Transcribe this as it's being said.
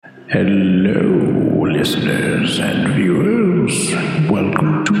Hello, listeners and viewers.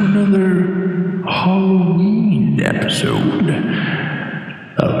 Welcome to another Halloween episode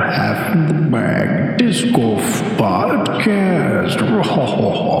of Half in the Bag Disc Golf Podcast.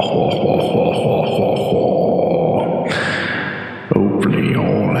 Hopefully,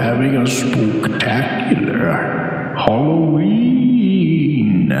 you're having a spooktacular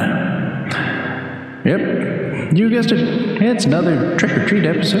Halloween. Yep, you guessed it. It's another trick-or-treat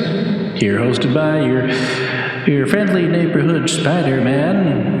episode. Here hosted by your friendly neighborhood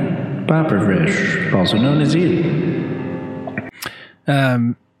Spider-Man, Popperfresh, also known as Ian.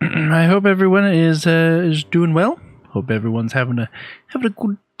 I hope everyone is doing well. Hope everyone's having a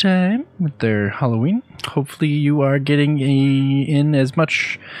good time with their Halloween. Hopefully you are getting in as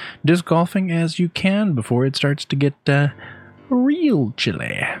much disc golfing as you can before it starts to get real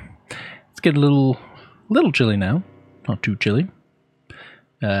chilly. It's getting a little chilly now. Not too chilly.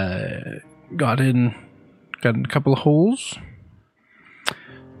 Got in a couple of holes.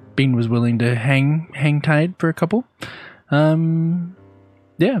 Bean was willing to hang tight for a couple.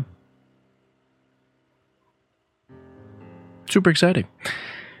 Yeah. Super exciting.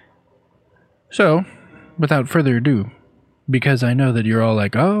 So, without further ado, because I know that you're all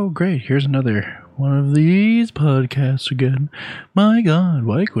like, oh great, here's another one of these podcasts again. My God,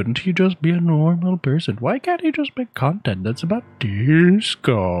 why couldn't he just be a normal person? Why can't he just make content that's about disc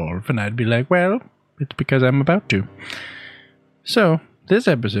golf? And I'd be like, well, it's because I'm about to. So, this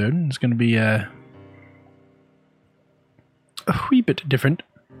episode is going to be a wee bit different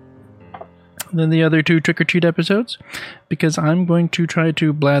than the other two trick-or-treat episodes, because I'm going to try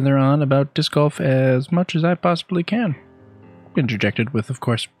to blather on about disc golf as much as I possibly can. Interjected with, of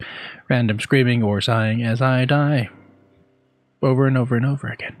course, random screaming or sighing as I die. Over and over and over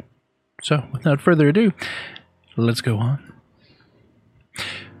again. So, without further ado, let's go on.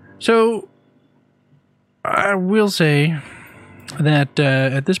 So, I will say that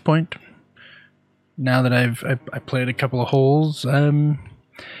at this point, now that I played a couple of holes,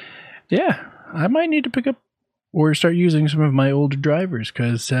 yeah, I might need to pick up or start using some of my older drivers,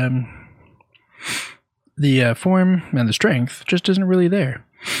 because the form and the strength just isn't really there.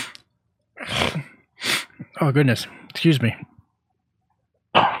 Oh, goodness. Excuse me.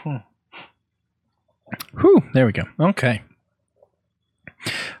 Whew, there we go. Okay.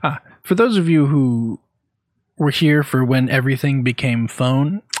 For those of you who were here for when everything became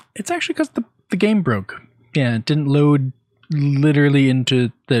phone, it's actually because the game broke. Yeah, it didn't load literally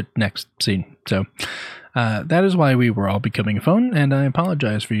into the next scene. So that is why we were all becoming a phone, and I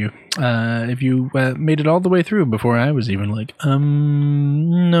apologize for you. If you made it all the way through before I was even like,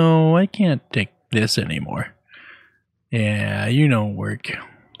 no, I can't take this anymore. Yeah, you don't work.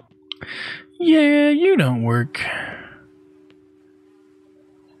 Yeah, you don't work.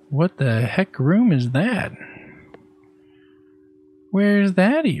 What the heck room is that? Where's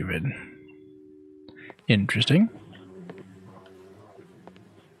that even? Interesting.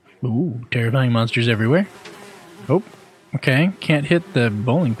 Ooh, terrifying monsters everywhere. Oh, okay. Can't hit the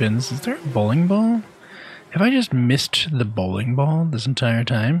bowling pins. Is there a bowling ball? Have I just missed the bowling ball this entire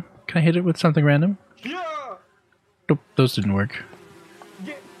time? Can I hit it with something random? Yeah! Nope, those didn't work.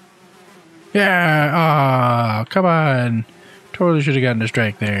 Yeah! Ah, come on. Totally should have gotten a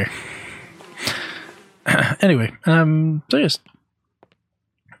strike there. Anyway, so yes.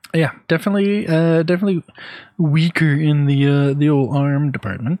 Yeah, definitely weaker in the old arm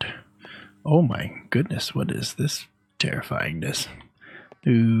department. Oh my goodness, what is this terrifyingness?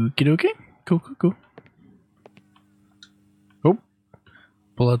 Okie dokie. Cool. Oh,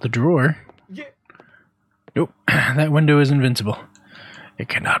 pull out the drawer. Yeah. Nope, that window is invincible. It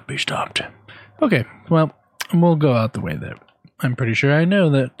cannot be stopped. Okay, well, we'll go out the way that I'm pretty sure I know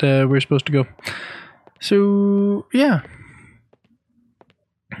that we're supposed to go. So, yeah.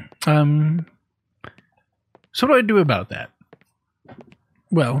 So what do I do about that?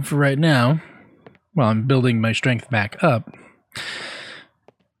 Well, for right now, while I'm building my strength back up,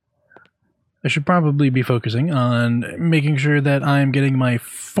 I should probably be focusing on making sure that I'm getting my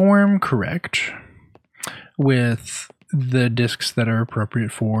form correct with the discs that are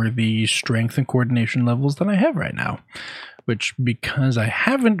appropriate for the strength and coordination levels that I have right now. Which, because I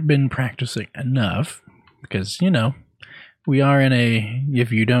haven't been practicing enough, because, you know, we are in a,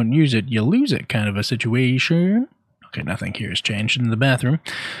 if you don't use it, you lose it kind of a situation. Okay, nothing here has changed in the bathroom.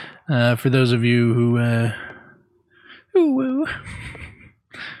 For those of you who...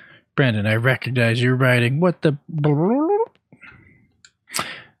 Brandon, I recognize your writing. What the...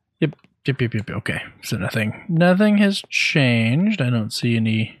 Yep. Okay, so nothing has changed. I don't see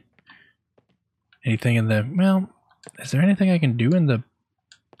anything in the... Well, is there anything I can do in the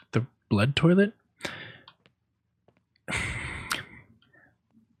blood toilet?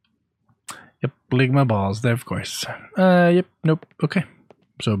 Yep, bleeding my balls there, of course. Yep, nope, okay.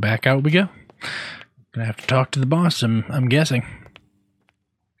 So back out we go. Gonna have to talk to the boss, I'm guessing.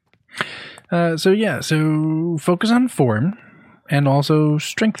 So focus on form and also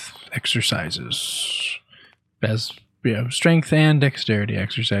strength exercises. As strength and dexterity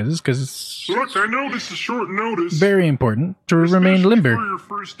exercises, because it's look, I know this is short notice. Very important to remain limber. For your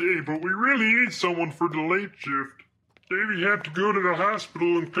first day, but we really need someone for the late shift. Davey had to go to the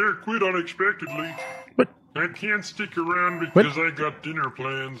hospital and Claire quit unexpectedly. What? I can't stick around because I got dinner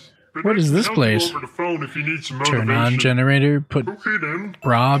plans. But what is this place? over the phone if you need some Turn on generator, put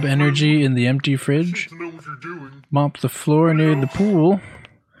Rob energy in the empty fridge, mop the floor near the pool.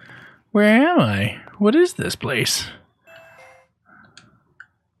 Where am I? What is this place?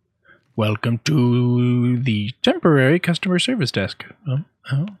 Welcome to the temporary customer service desk. Oh,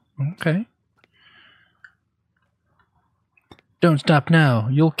 okay. Don't stop now.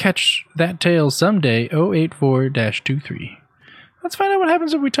 You'll catch that tail someday. 084-23. Let's find out what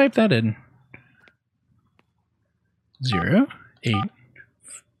happens if we type that in. 0, 8,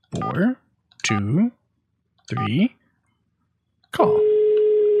 4, 2, 3. Call.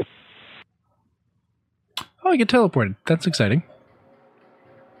 Oh, I get teleported. That's exciting.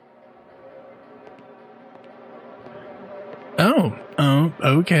 Oh,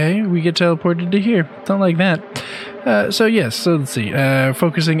 okay. We get teleported to here. Don't like that. So let's see.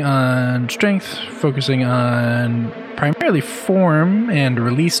 Focusing on strength, focusing on primarily form and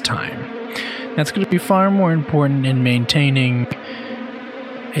release time. That's going to be far more important in maintaining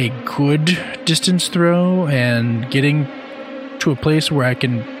a good distance throw and getting to a place where I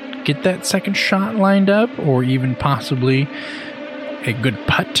can get that second shot lined up, or even possibly a good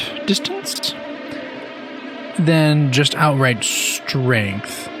putt distance, than just outright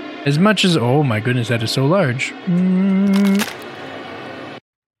strength. As much as, oh my goodness, that is so large.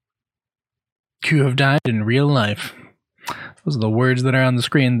 You have died in real life. Those are the words that are on the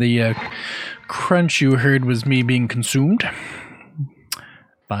screen. The crunch you heard was me being consumed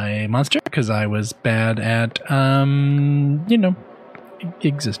by a monster, because I was bad at,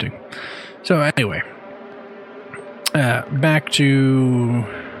 existing. So anyway, back to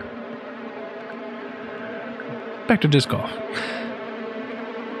disc golf.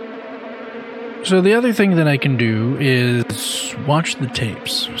 So the other thing that I can do is watch the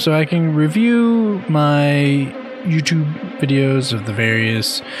tapes. So I can review my YouTube videos of the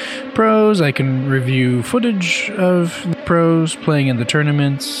various pros. I can review footage of the pros playing in the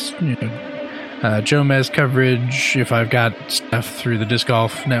tournaments. Joe Mez coverage if I've got stuff through the Disc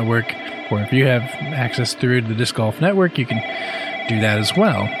Golf Network, or if you have access through the Disc Golf Network, you can do that as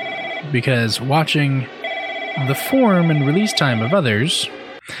well. Because watching the form and release time of others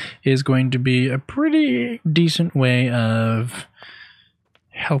is going to be a pretty decent way of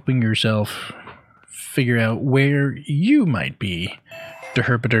helping yourself figure out where you might be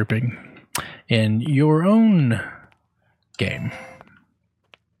derping in your own game.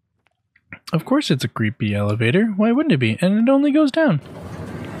 Of course it's a creepy elevator. Why wouldn't it be? And it only goes down.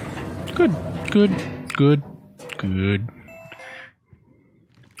 Good.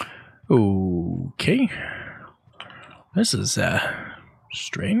 Okay. This is,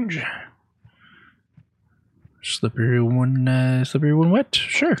 strange. Slippery one wet?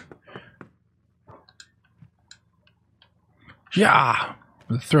 Sure. Yeah!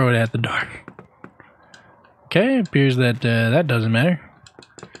 Throw it at the door. Okay, appears that that doesn't matter.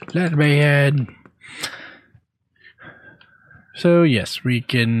 Let me in. So, yes, we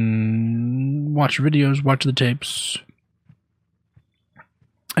can watch videos, watch the tapes.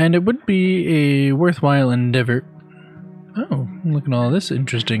 And it would be a worthwhile endeavor. Oh, look at all this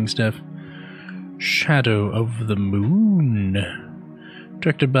interesting stuff. Shadow of the Moon.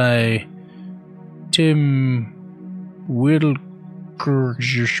 Directed by Tim Wilkershire.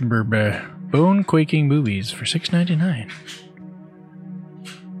 Bone Quaking Movies for $6.99.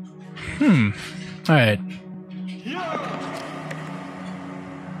 Alright.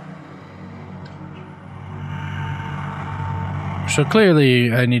 So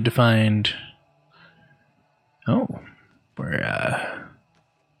clearly I need to find... Oh. We're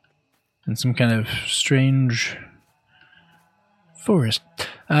in some kind of strange forest.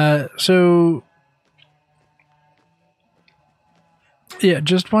 So yeah,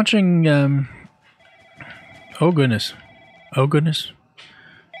 just watching. Oh goodness.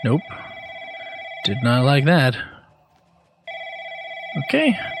 Nope. Did not like that.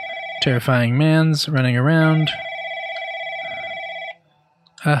 Okay. Terrifying man's running around.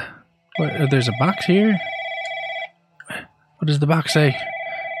 What, there's a box here? What does the box say?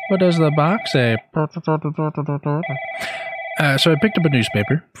 What does the box say? So I picked up a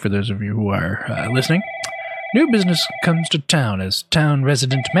newspaper, for those of you who are listening. New business comes to town as town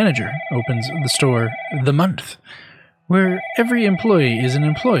resident manager opens the store The Month, where every employee is an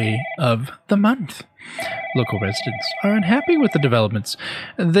employee of the month. Local residents are unhappy with the developments.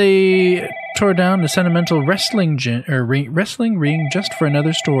 They tore down a sentimental wrestling ring just for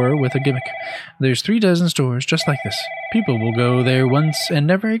another store with a gimmick. There's 36 stores just like this. People will go there once and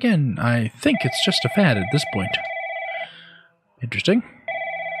never again. I think it's just a fad at this point. Interesting.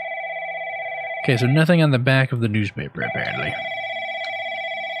 Okay, so nothing on the back of the newspaper, apparently.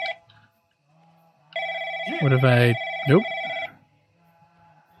 What if I... Nope.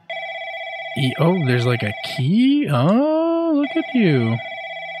 Oh, there's like a key? Oh, look at you.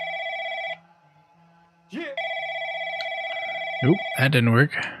 Nope, that didn't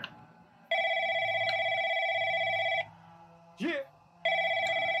work.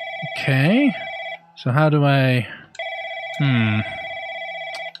 Okay. So how do I...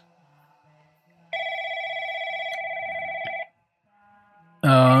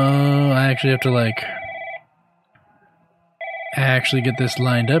 Oh, I actually have to, like... actually get this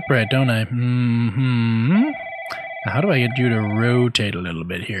lined up right, don't I? Now, how do I get you to rotate a little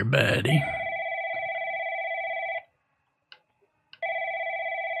bit here, buddy?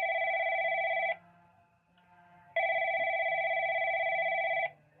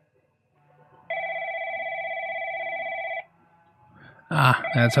 Ah,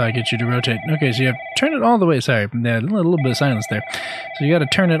 that's how I get you to rotate. Okay, so you have to turn it all the way. Sorry, yeah, a little bit of silence there. So you got to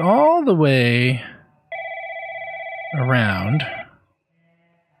turn it all the way around.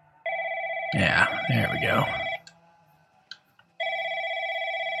 Yeah, there we go.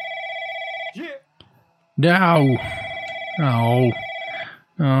 No. Oh.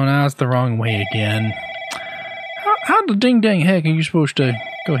 Oh, now it's the wrong way again. How the ding-dang heck are you supposed to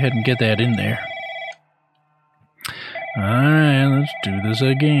go ahead and get that in there? Alright, let's do this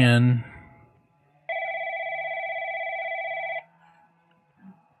again.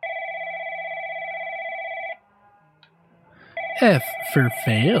 F for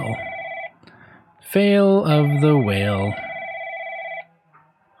fail. Fail of the whale.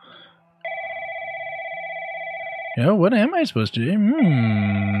 You know, what am I supposed to do?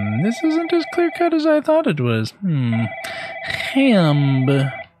 This isn't as clear-cut as I thought it was. Ham.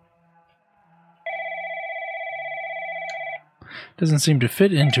 Doesn't seem to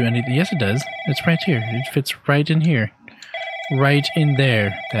fit into anything. Yes, it does. It's right here. It fits right in here. Right in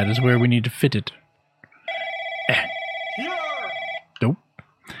there. That is where we need to fit it. Nope.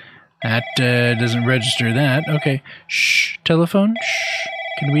 That doesn't register that. Okay. Shh. Telephone. Shh.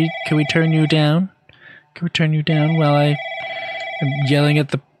 Can we turn you down? Can we turn you down while I am yelling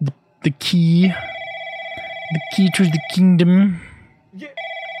at the key? The key to the kingdom.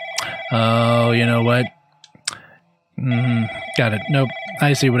 Oh, you know what? Got it. Nope.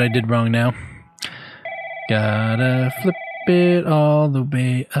 I see what I did wrong now. Gotta flip it all the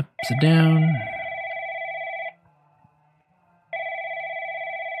way upside down.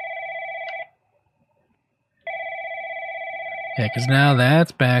 Yeah, because now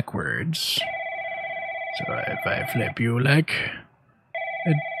that's backwards. So if I flip you like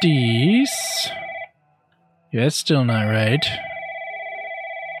a dece... Yeah, it's still not right.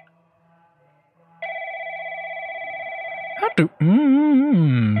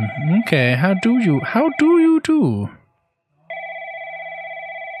 Okay, how do you do?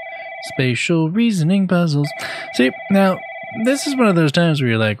 Spatial reasoning puzzles. See, now, this is one of those times where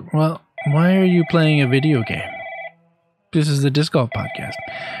you're like, well, why are you playing a video game? This is the Disc Golf Podcast.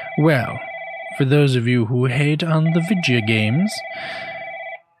 Well, for those of you who hate on the video games,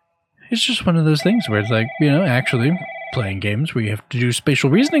 it's just one of those things where it's like, you know, actually playing games where you have to do spatial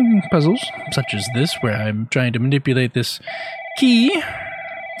reasoning puzzles, such as this, where I'm trying to manipulate this key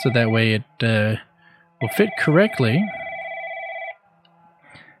so that way it will fit correctly,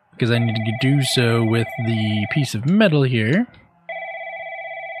 because I need to do so with the piece of metal here.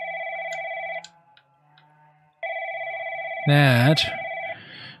 That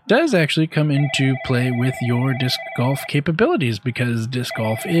does actually come into play with your disc golf capabilities, because disc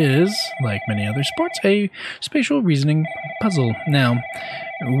golf is, like many other sports, a spatial reasoning puzzle. Now,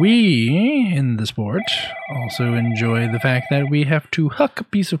 we, in the sport, also enjoy the fact that we have to huck a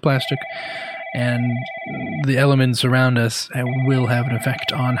piece of plastic, and the elements around us will have an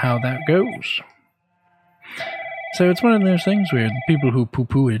effect on how that goes. So it's one of those things where people who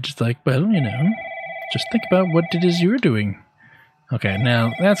poo-poo it, it's like, well, you know, just think about what it is you're doing. Okay,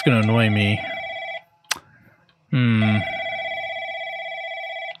 now that's going to annoy me.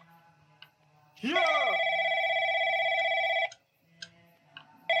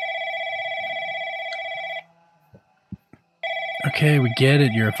 Okay, we get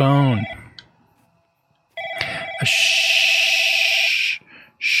it. You're a phone. Shh,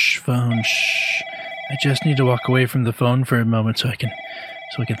 phone. Shh. I just need to walk away from the phone for a moment so I can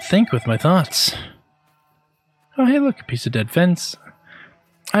think with my thoughts. Oh, hey, look, a piece of dead fence.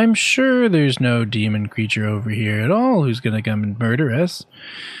 I'm sure there's no demon creature over here at all who's gonna come and murder us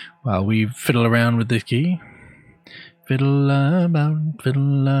while we fiddle around with the key. Fiddle about,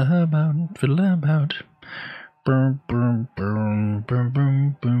 fiddle about, fiddle about. Boom, boom, boom, boom,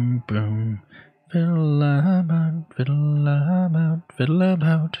 boom, boom, boom. Fiddle about, fiddle about, fiddle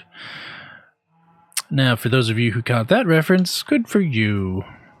about. Now, for those of you who caught that reference, good for you.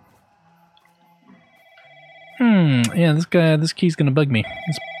 Yeah, this key's gonna bug me.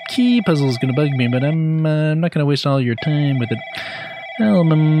 This key puzzle's gonna bug me, but I'm not gonna waste all your time with it. I'll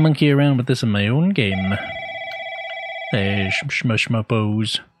monkey around with this in my own game. Hey,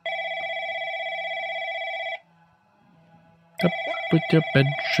 shmushmuppos. Up with your bed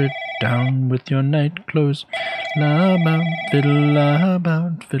shirt, down with your night clothes. La about, fiddle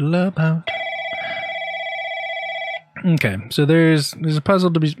about, fiddle about. Okay, so there's a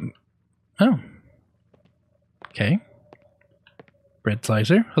puzzle to be... Oh. Okay. Bread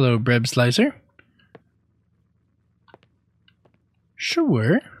slicer. Hello, bread slicer.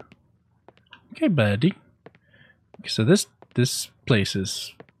 Sure. Okay, buddy. Okay, so this place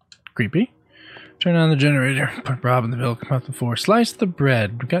is creepy. Turn on the generator. Put Rob in the milk. Come off the floor. Slice the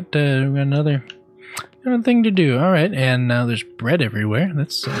bread. We got another thing to do. All right, and now there's bread everywhere.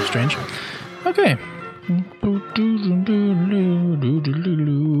 That's strange. Okay.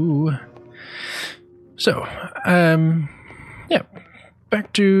 So, yeah,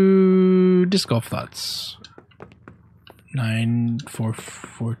 back to disc golf thoughts.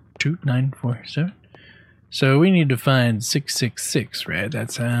 9442947. So we need to find 666, right?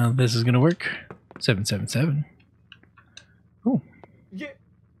 That's how this is gonna work. 777. Oh. Yeah.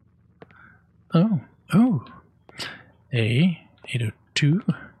 Oh. A802.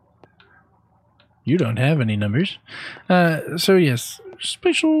 You don't have any numbers. So yes,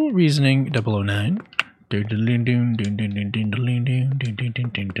 spatial reasoning 009.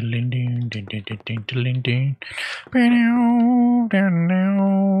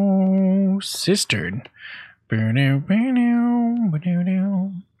 Cistern.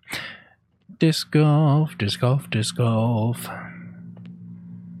 Disc golf.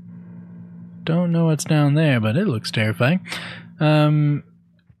 Don't know what's down there, but it looks terrifying.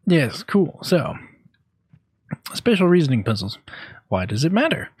 Yes, cool. So, spatial reasoning puzzles. Why does it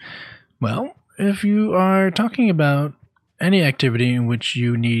matter? Well, if you are talking about any activity in which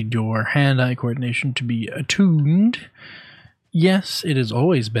you need your hand-eye coordination to be attuned, yes, it is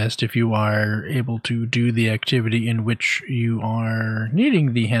always best if you are able to do the activity in which you are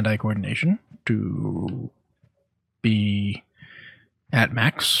needing the hand-eye coordination to be at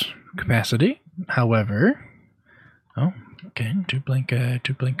max capacity. However, two blank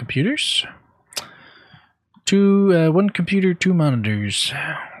computers. One computer, two monitors.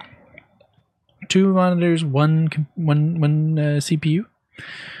 Two monitors, one CPU.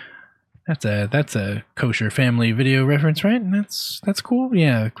 That's a kosher family video reference, right? That's cool.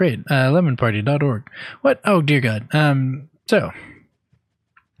 Yeah, great. Lemonparty.org. What? Oh dear God. So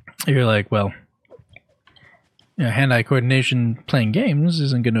you're like, well, hand-eye coordination playing games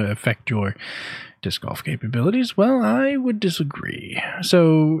isn't going to affect your disc golf capabilities. Well, I would disagree.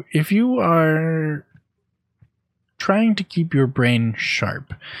 So if you are trying to keep your brain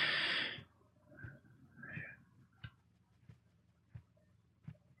sharp,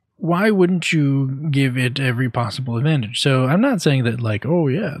 why wouldn't you give it every possible advantage? So I'm not saying that like, oh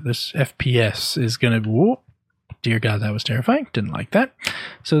yeah, this FPS is going to, whoa, dear God, that was terrifying. Didn't like that.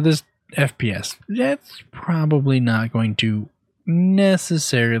 So this FPS, that's probably not going to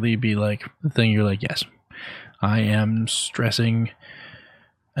necessarily be like the thing you're like, yes, I am stressing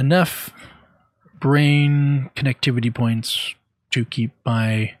enough brain connectivity points to keep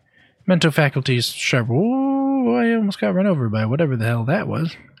my mental faculties sharp. Oh, I almost got run over by whatever the hell that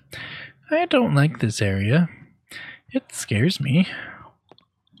was. I don't like this area. It scares me.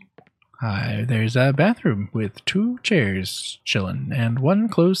 There's a bathroom with 2 chairs chilling and 1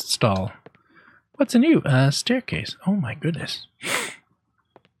 closed stall. What's in you? A staircase. Oh my goodness.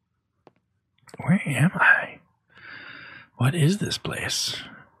 Where am I? What is this place?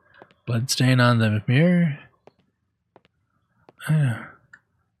 Bloodstain on the mirror.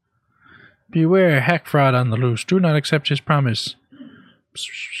 Beware, hack fraud on the loose. Do not accept his promise.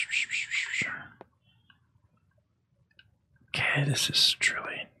 Okay, this is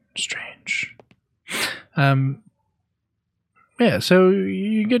truly strange. Yeah, so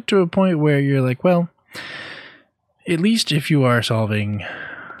you get to a point where you're like, well, at least if you are solving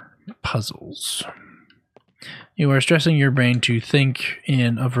puzzles, you are stressing your brain to think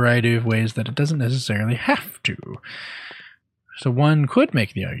in a variety of ways that it doesn't necessarily have to. So one could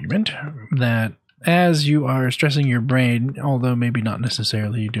make the argument that as you are stressing your brain, although maybe not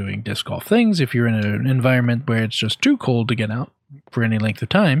necessarily doing disc golf things, if you're in an environment where it's just too cold to get out for any length of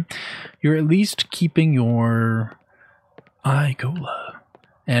time, you're at least keeping your iGola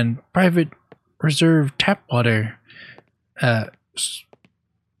and private reserve tap water,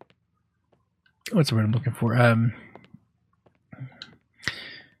 what's the word I'm looking for?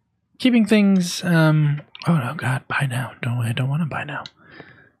 Keeping things, oh no, God, buy now. I don't want to buy now.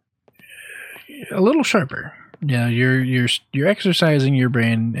 A little sharper. Yeah, you're exercising your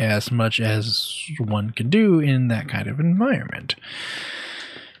brain as much as one can do in that kind of environment.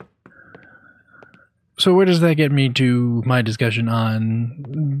 So where does that get me to my discussion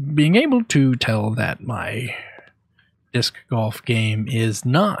on being able to tell that my disc golf game is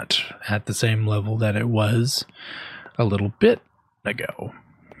not at the same level that it was a little bit ago?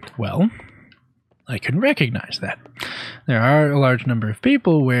 Well, I can recognize that. There are a large number of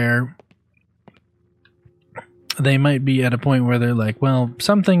people where they might be at a point where they're like, well,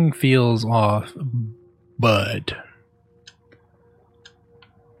 something feels off, bud.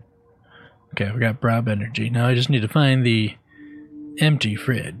 Okay, we got Brob Energy. Now I just need to find the empty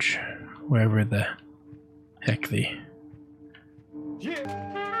fridge, wherever the heck the...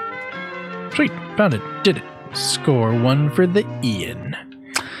 Sweet, found it, did it. Score 1 for the Ian.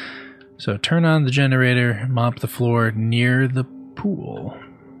 So turn on the generator, mop the floor near the pool.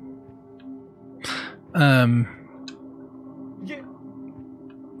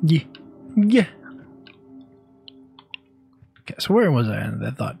 Yeah. Okay, so where was I on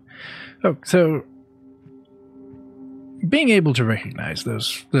that thought? Oh, so being able to recognize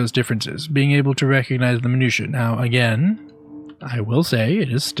those differences, being able to recognize the minutiae. Now, again, I will say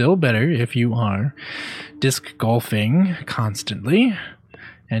it is still better if you are disc golfing constantly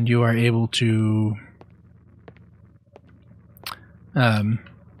and you are able to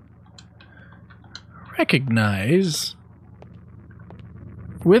recognize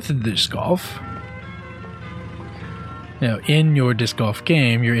with disc golf. Now, in your disc golf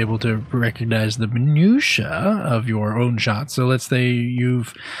game, you're able to recognize the minutia of your own shots. So let's say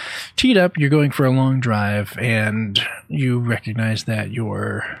you've teed up, you're going for a long drive, and you recognize that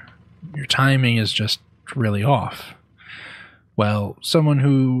your timing is just really off. Well, someone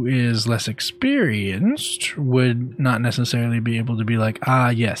who is less experienced would not necessarily be able to be like,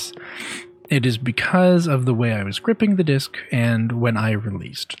 yes, it is because of the way I was gripping the disc and when I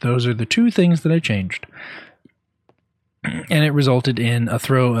released. Those are the two things that I changed. And it resulted in a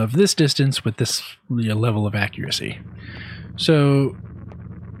throw of this distance with this level of accuracy. So,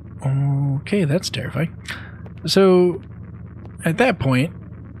 okay, that's terrifying. So, at that point,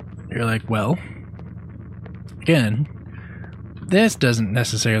 you're like, well, again, this doesn't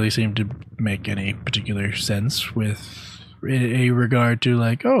necessarily seem to make any particular sense with a regard to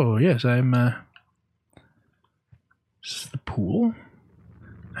like, oh, yes, I'm, this is the pool?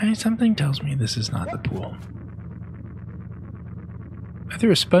 Something tells me this is not the pool. I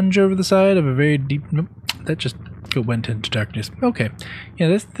threw a sponge over the side of a very deep... Nope, that just went into darkness. Okay, yeah,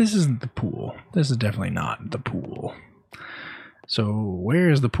 this isn't the pool. This is definitely not the pool. So where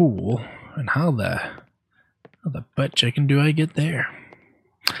is the pool, and how the butt chicken do I get there?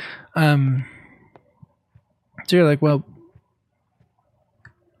 So you're like, well,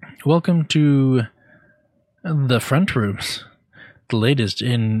 welcome to the front rooms, the latest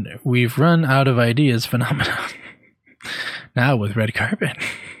in we've run out of ideas phenomenon. Now with red carpet.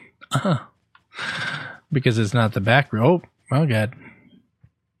 Because it's not the back row. Oh, God.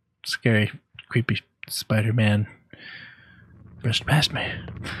 Scary, creepy Spider-Man brushed past me.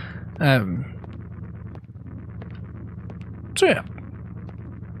 So, yeah.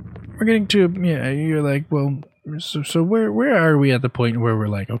 We're getting to, yeah, you're like, well, so where are we at the point where we're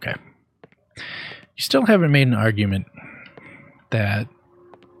like, okay. You still haven't made an argument that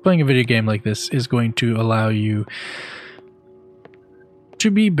playing a video game like this is going to allow you to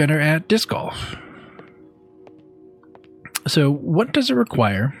be better at disc golf. So what does it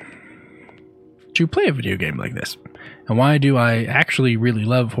require to play a video game like this? And why do I actually really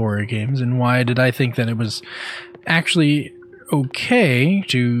love horror games? And why did I think that it was actually okay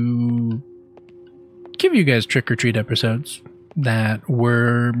to give you guys trick-or-treat episodes that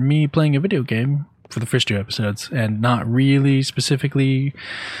were me playing a video game for the first 2 episodes and not really specifically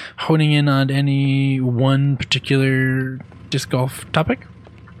honing in on any one particular disc golf topic?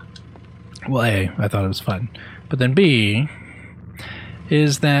 Well, A, I thought it was fun. But then B,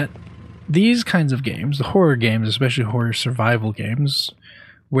 is that these kinds of games, the horror games, especially horror survival games,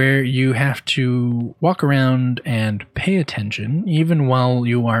 where you have to walk around and pay attention even while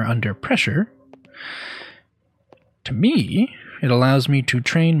you are under pressure, to me, it allows me to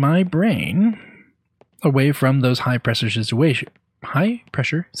train my brain away from those high pressure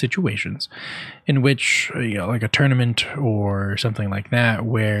situations in which, like a tournament or something like that,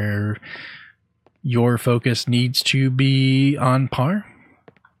 where your focus needs to be on par.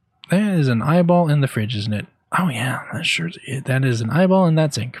 That is an eyeball in the fridge, isn't it? Oh yeah, that is an eyeball in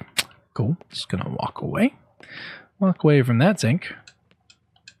that sink. Cool. Just gonna walk away from that sink.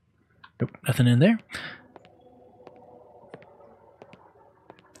 Nope, nothing in there.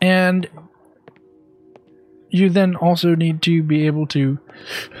 And you then also need to be able to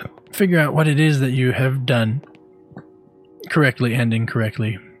figure out what it is that you have done correctly and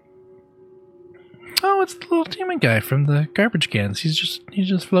incorrectly. Oh, it's the little demon guy from the garbage cans. He's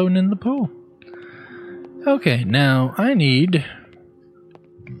just floating in the pool. Okay, now I need...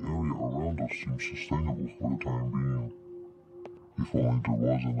 The area around us seems sustainable for the time being. If only there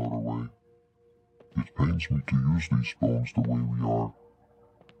was another way. It pains me to use these bones the way we are.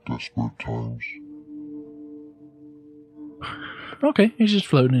 Desperate times. Okay, he's just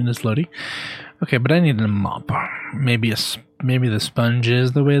floating in his floaty. Okay, but I need a mop. Maybe the sponge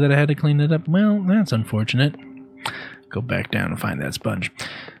is the way that I had to clean it up. Well, that's unfortunate. Go back down and find that sponge.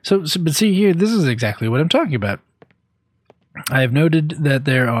 But see here, this is exactly what I'm talking about. I have noted that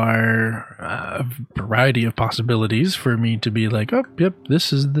there are a variety of possibilities for me to be like, oh, yep,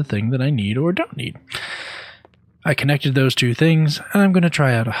 this is the thing that I need or don't need. I connected those two things, and I'm going to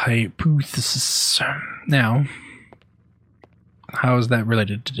try out a hypothesis. Now, how is that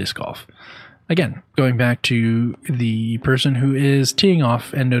related to disc golf? Again, going back to the person who is teeing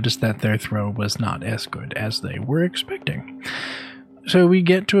off and noticed that their throw was not as good as they were expecting. So we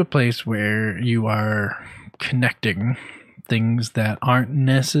get to a place where you are connecting things that aren't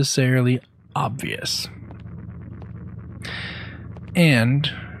necessarily obvious. And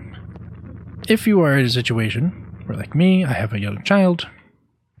if you are in a situation where, like me, I have a young child,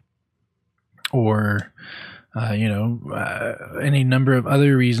 or any number of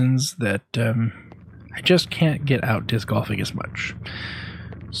other reasons that I just can't get out disc golfing as much.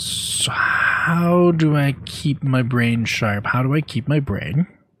 So how do I keep my brain sharp? How do I keep my brain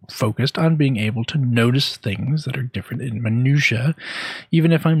focused on being able to notice things that are different in minutia,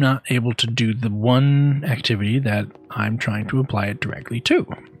 even if I'm not able to do the one activity that I'm trying to apply it directly to?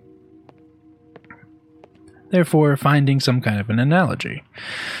 Therefore, finding some kind of an analogy,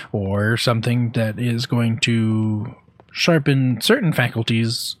 or something that is going to sharpen certain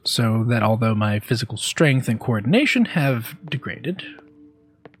faculties so that although my physical strength and coordination have degraded,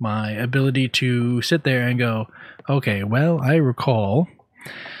 my ability to sit there and go, okay, well, I recall,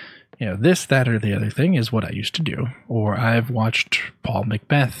 this, that, or the other thing is what I used to do. Or I've watched Paul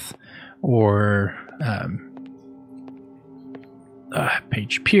Macbeth, or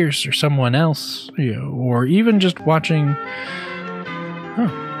Paige Pierce or someone else, or even just watching,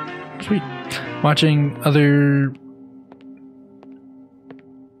 watching other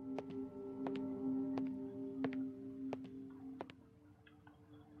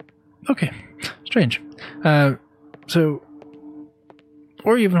strange.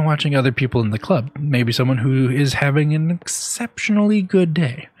 Or even watching other people in the club, maybe someone who is having an exceptionally good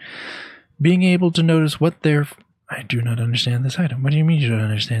day, being able to notice what they're... I do not understand this item. What do you mean you don't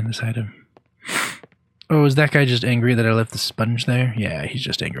understand this item? Oh, is that guy just angry that I left the sponge there? Yeah, he's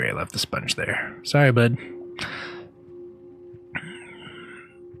just angry I left the sponge there. Sorry, bud.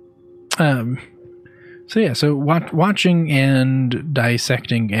 So watching and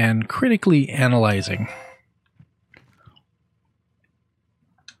dissecting and critically analyzing.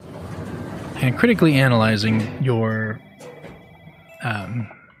 And critically analyzing your...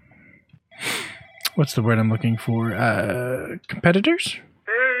 what's the word I'm looking for? Competitors?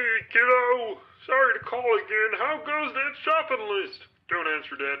 Hey, kiddo. Sorry to call again. How goes that shopping list? Don't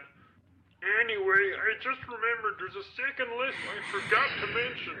answer that. Anyway, I just remembered there's a second list I forgot to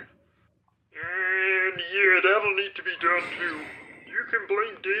mention. And yeah, that'll need to be done too. You can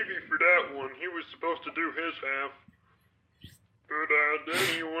blame Davey for that one. He was supposed to do his half. But then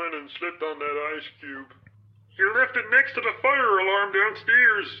he went and slipped on that ice cube. He left it next to the fire alarm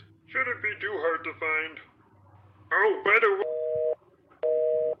downstairs. Shouldn't be too hard to find. Oh, by the way...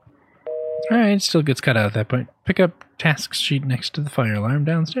 Alright, still gets cut out at that point. Pick up task sheet next to the fire alarm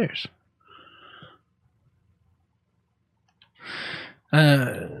downstairs.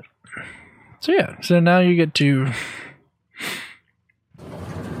 So now you get to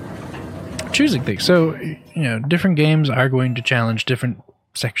choosing things. So, different games are going to challenge different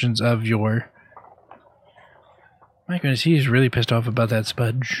sections of your... My goodness, he's really pissed off about that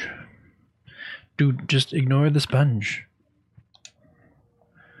sponge. Dude, just ignore the sponge.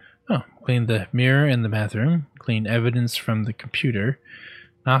 Oh, clean the mirror in the bathroom. Clean evidence from the computer.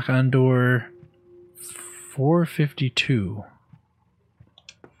 Knock on door 452.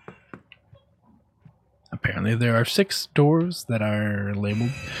 Apparently there are 6 doors that are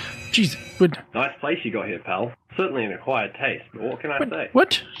labeled. Jeez, what? Nice place you got here, pal. Certainly an acquired taste, but what can I say?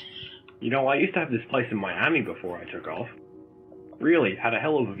 What? You know, I used to have this place in Miami before I took off. Really, had a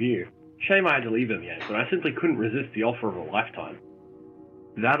hell of a view. Shame I had to leave in the end, but I simply couldn't resist the offer of a lifetime.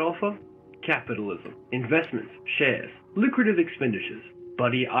 That offer? Capitalism, investments, shares, lucrative expenditures.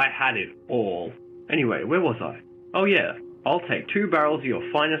 Buddy, I had it all. Anyway, where was I? Oh yeah, I'll take 2 barrels of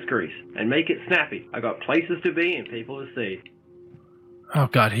your finest grease and make it snappy. I got places to be and people to see. Oh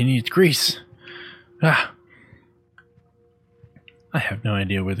god, he needs grease. Ah. I have no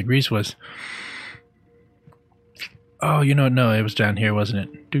idea where the grease was. Oh, you know what? No, it was down here, wasn't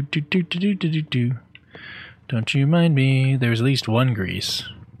it? Do. Don't you mind me. There's at least 1 grease.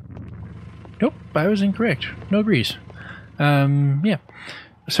 Nope, I was incorrect. No grease. Yeah.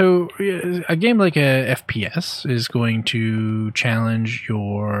 So, a game like a FPS is going to challenge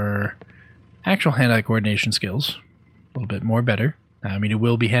your actual hand-eye coordination skills a little bit more better. I mean, it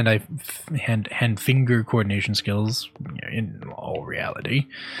will be hand-finger coordination skills in all reality.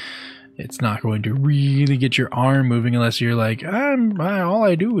 It's not going to really get your arm moving unless you're like, all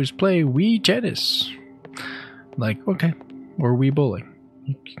I do is play Wii tennis. Like, okay, or Wii bowling.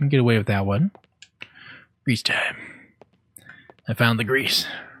 You can get away with that one. Grease time. I found the grease.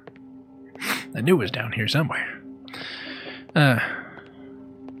 I knew it was down here somewhere.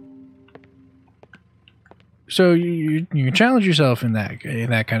 So you can challenge yourself in that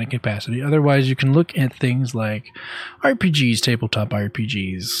kind of capacity. Otherwise, you can look at things like RPGs, tabletop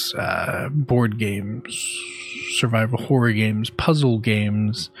RPGs, board games, survival horror games, puzzle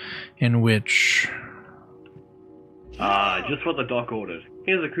games, in which... just what the doc ordered.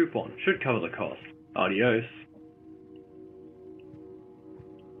 Here's a coupon. Should cover the cost. Adios.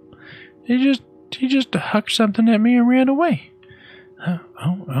 He just hucked something at me and ran away.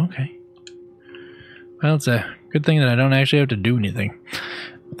 Oh, okay. Well, it's a good thing that I don't actually have to do anything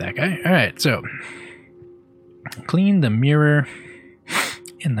with that guy. Alright, so clean the mirror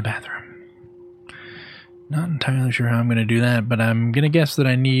in the bathroom. Not entirely sure how I'm going to do that, but I'm going to guess that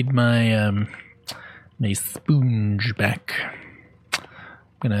I need my my sponge back.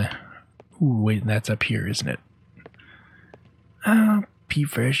 I'm going to... Ooh, wait, that's up here, isn't it? Oh, Pete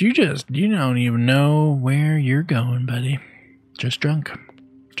Fresh, you don't even know where you're going, buddy. Just drunk.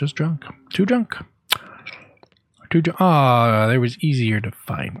 Just drunk. Too drunk. There was easier to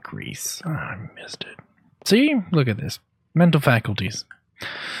find grease. Oh, I missed it. See? Look at this. Mental faculties.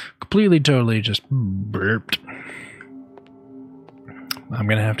 Completely, totally just burped. I'm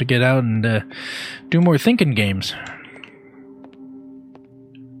going to have to get out and do more thinking games.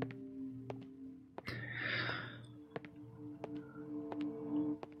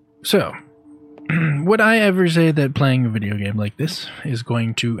 So, would I ever say that playing a video game like this is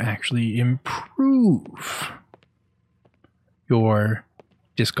going to actually improve your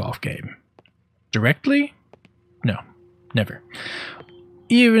disc golf game? Directly? No, never.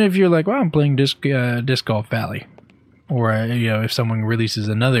 Even if you're like, well, I'm playing Disc Golf Valley. Or, if someone releases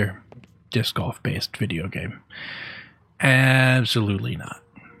another disc golf-based video game. Absolutely not.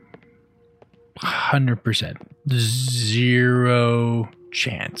 100%. 0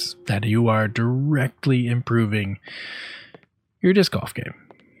 chance that you are directly improving your disc golf game.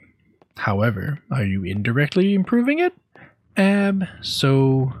 However, are you indirectly improving it?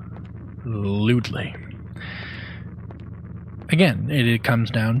 Absolutely. Again, it comes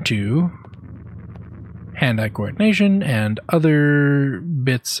down to hand-eye coordination and other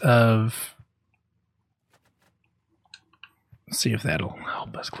bits of... Let's see if that'll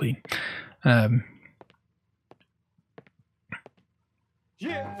help us clean.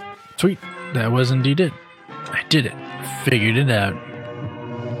 Sweet. That was indeed it. I did it. Figured it out.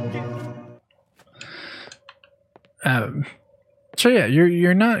 So yeah,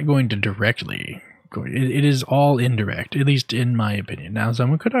 you're not going to directly... It is all indirect, at least in my opinion. Now,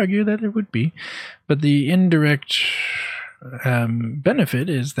 someone could argue that it would be, but the indirect benefit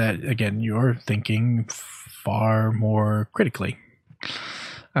is that, again, you're thinking far more critically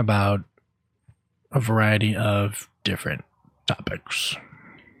about a variety of different topics.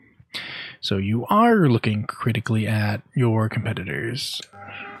 So you are looking critically at your competitors.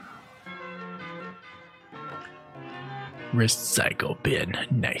 Recycle bin.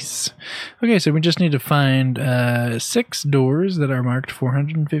 Nice. Okay, so we just need to find 6 doors that are marked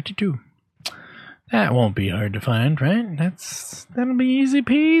 452. That won't be hard to find, right? That'll be easy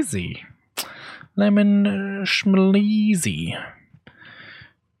peasy. Lemon schmaleezy.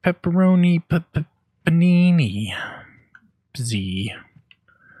 Pepperoni panini. Z.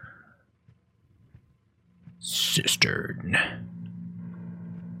 Cistern.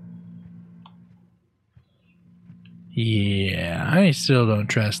 Yeah, I still don't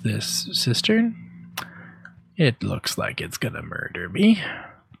trust this cistern. It looks like it's gonna murder me.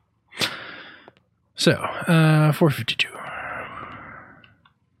 So, 452.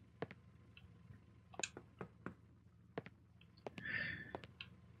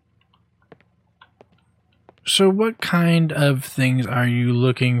 So what kind of things are you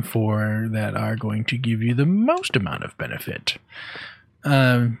looking for that are going to give you the most amount of benefit?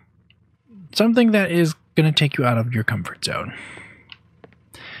 Something that is going to take you out of your comfort zone.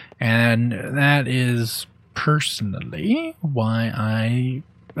 And that is personally why I,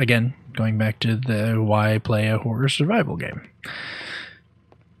 again, going back to the why play a horror survival game.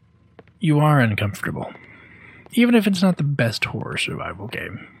 You are uncomfortable. Even if it's not the best horror survival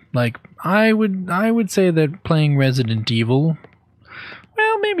game. Like, I would say that playing Resident Evil,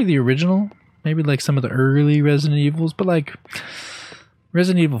 well, maybe the original, maybe like some of the early Resident Evils, but like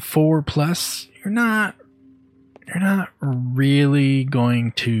Resident Evil 4 Plus, you're not really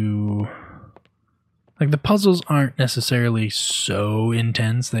going to, like, the puzzles aren't necessarily so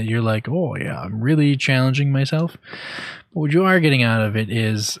intense that you're like, oh yeah, I'm really challenging myself. But what you are getting out of it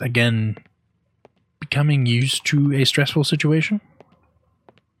is, again, becoming used to a stressful situation.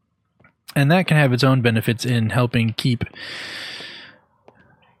 And that can have its own benefits in helping keep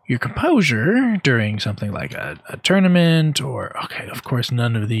your composure during something like a tournament or, okay, of course,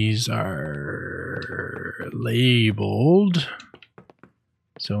 none of these are labeled.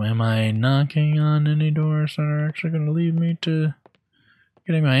 So am I knocking on any doors that are actually going to lead me to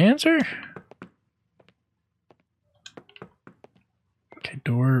getting my answer? Okay,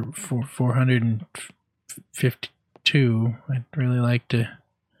 door 452. I'd really like to...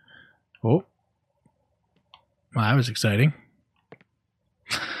 Oh, well, that was exciting.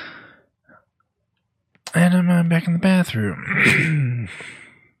 And I'm back in the bathroom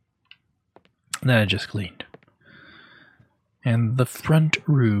that I just cleaned. And the front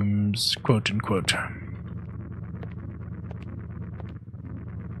rooms, quote unquote.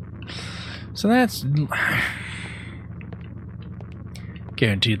 So that's...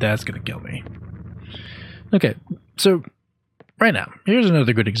 guaranteed that's going to kill me. Okay, so... right now, here's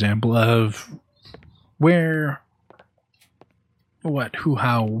another good example of where, what, who,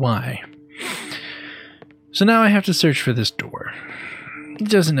 how, why. So now I have to search for this door. It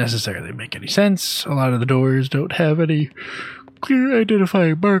doesn't necessarily make any sense. A lot of the doors don't have any clear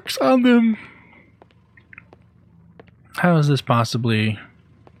identifying marks on them. How is this possibly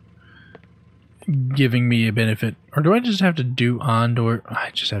giving me a benefit? Or do I just have to do on door?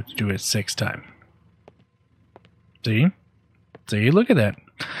 I just have to do it 6 times. See? See, look at that.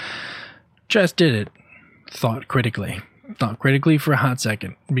 Just did it. Thought critically. Thought critically for a hot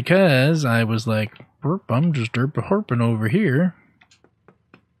second. Because I was like, I'm just herping over here.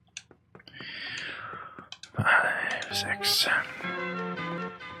 5, 6.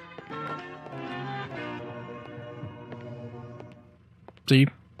 See,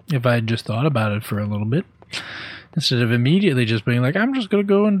 if I had just thought about it for a little bit, instead of immediately just being like, I'm just going to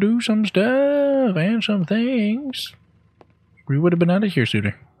go and do some stuff and some things, we would have been out of here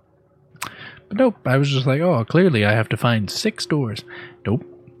sooner. But nope, I was just like, oh, clearly I have to find 6 doors. Nope,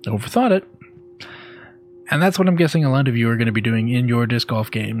 overthought it. And that's what I'm guessing a lot of you are going to be doing in your disc golf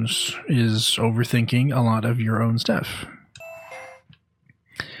games, is overthinking a lot of your own stuff.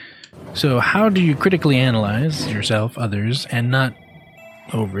 So how do you critically analyze yourself, others, and not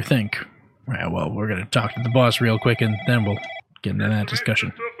overthink? Right, well, we're going to talk to the boss real quick, and then we'll get into that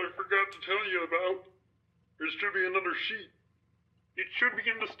discussion. Stuff I forgot to tell you about. There should be another sheet. It should be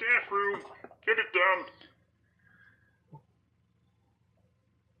in the staff room. Get it done.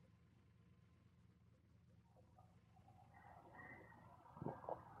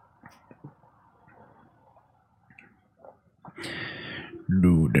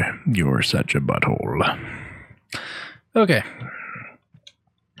 Dude, you're such a butthole. Okay.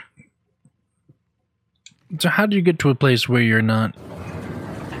 So how do you get to a place where you're not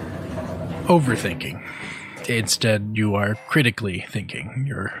overthinking? Instead, you are critically thinking.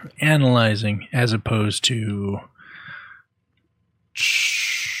 You're analyzing as opposed to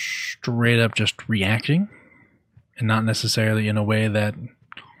straight up just reacting, and not necessarily in a way that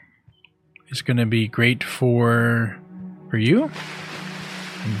is going to be great for For you?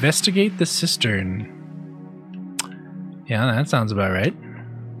 Investigate the cistern. Yeah, that sounds about right.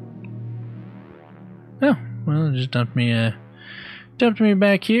 Oh, well, it just dumped me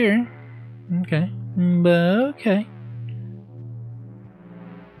back here. Okay. Okay.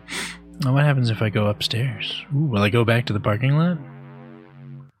 Now what happens if I go upstairs? Ooh, will I go back to the parking lot?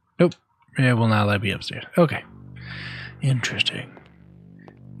 Nope. It will not let me upstairs. Okay. Interesting.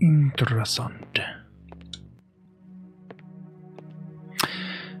 Interessant.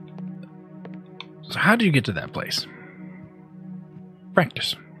 So how do you get to that place?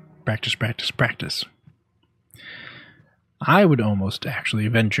 Practice. Practice, practice, practice. I would almost actually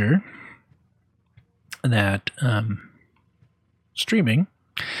venture that streaming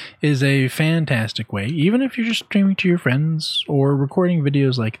is a fantastic way, even if you're just streaming to your friends or recording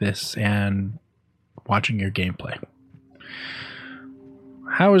videos like this and watching your gameplay.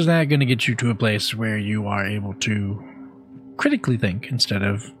 How is that going to get you to a place where you are able to critically think instead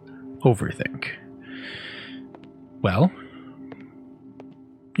of overthink? Well,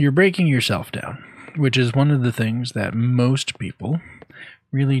 you're breaking yourself down, which is one of the things that most people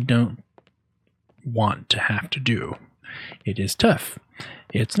really don't want to have to do. It is tough.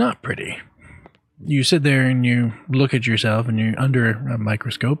 It's not pretty. You sit there and you look at yourself and you're under a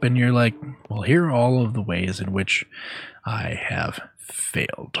microscope and you're like, well, here are all of the ways in which I have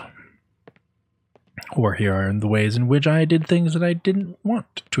failed. Or here are the ways in which I did things that I didn't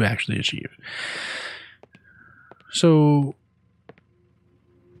want to actually achieve. So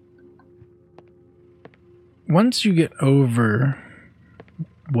once you get over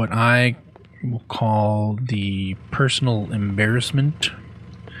what I will call the personal embarrassment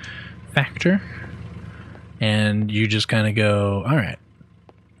factor, and you just kind of go, all right,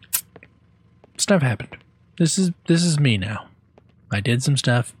 stuff happened. This is me now. I did some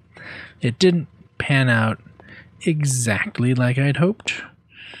stuff. It didn't pan out exactly like I'd hoped,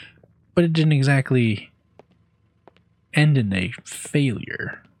 but it didn't exactly end in a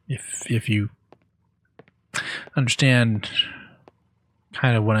failure. If you understand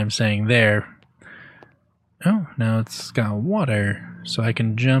kind of what I'm saying there. Oh, now it's got water, so I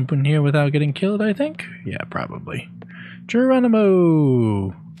can jump in here without getting killed, I think? Yeah, probably.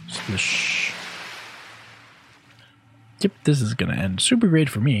 Geronimo! Splish. Yep, this is gonna end super great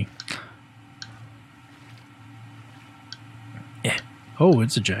for me. Yeah. Oh,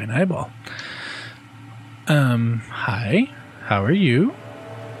 it's a giant eyeball. Hi. How are you?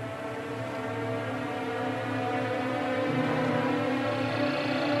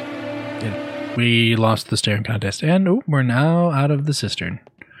 We lost the staring contest, and we're now out of the cistern.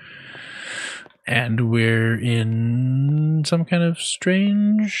 And we're in some kind of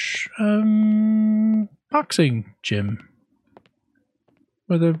strange boxing gym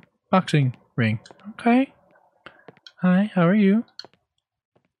with a boxing ring. Okay. Hi, how are you?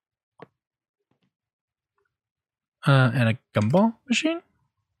 And a gumball machine?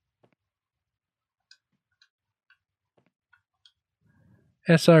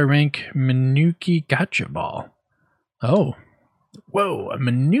 SR rank Minuki Gotcha Ball. Oh. Whoa, a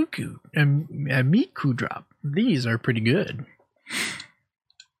Minuku. A Miku drop. These are pretty good.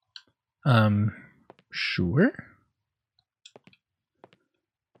 Sure.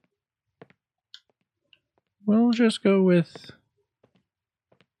 We'll just go with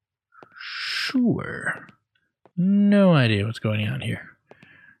sure. No idea what's going on here.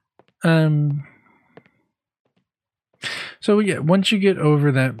 So yeah, once you get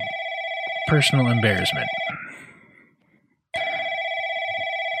over that personal embarrassment,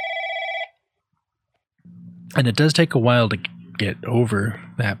 and it does take a while to get over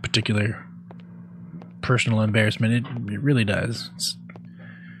that particular personal embarrassment, it really does. It's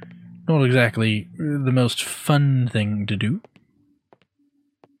not exactly the most fun thing to do.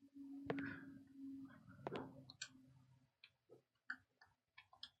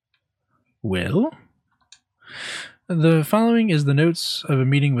 Well, the following is the notes of a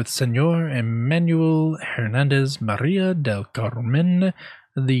meeting with Senor Emmanuel Hernandez Maria del Carmen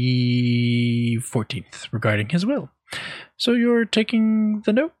the 14th regarding his will. So you're taking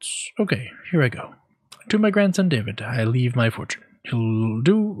the notes? Okay, here I go. To my grandson David, I leave my fortune. He'll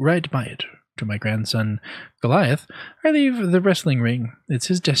do right by it. To my grandson Goliath, I leave the wrestling ring. It's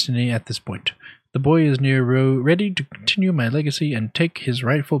his destiny at this point. The boy is ready to continue my legacy and take his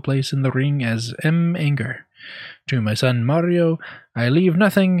rightful place in the ring as M. Anger. To my son Mario, I leave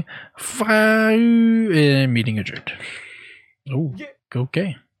nothing. Meeting adjourned. Oh,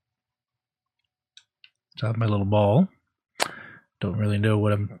 okay. So I have my little ball. Don't really know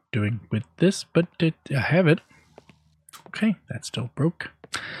what I'm doing with this, but I have it. Okay, that still broke.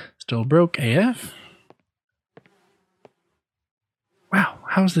 Still broke AF. Wow,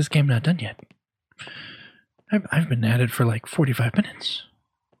 how is this game not done yet? I've been at it for like 45 minutes.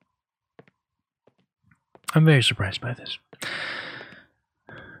 I'm very surprised by this.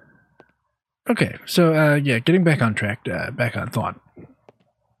 Okay, so yeah, getting back on track, back on thought.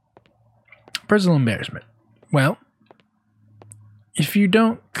 Personal embarrassment. Well, if you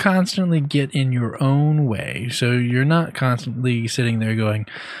don't constantly get in your own way, so you're not constantly sitting there going,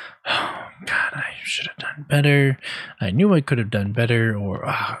 oh, God, I should have done better. I knew I could have done better, or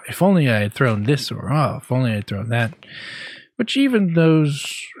oh, if only I had thrown this, or oh, if only I had thrown that. Which even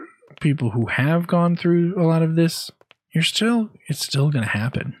those people who have gone through a lot of this, it's still going to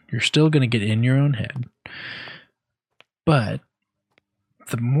happen. You're still going to get in your own head. But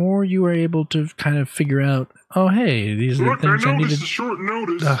the more you are able to kind of figure out, oh, hey, these are the things I need to... this is short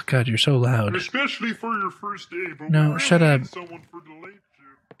notice. Oh, God, you're so loud. And especially for your first day, but no, we really shut up. need someone for the late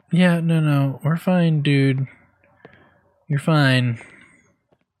shift. Yeah, no, we're fine, dude. You're fine.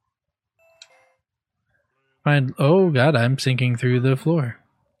 Fine. Oh, God, I'm sinking through the floor.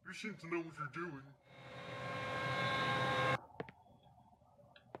 You seem to know what you're doing.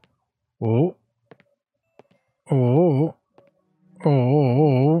 Oh. Oh.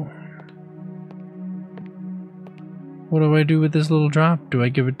 Oh. What do I do with this little drop? Do I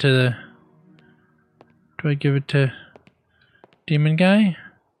give it to Demon Guy?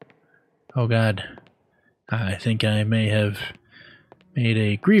 Oh, God. I think I may have made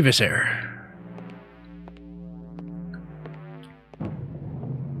a grievous error.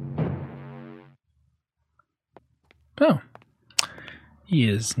 Oh. He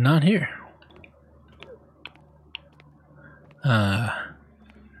is not here.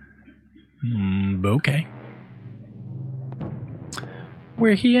 Okay.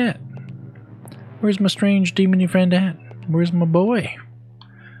 Where he at? Where's my strange demony friend at? Where's my boy?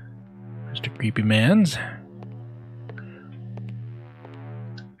 Mr. Creepy Mans.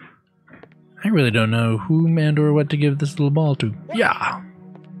 I really don't know whom and or what to give this little ball to. Yeah.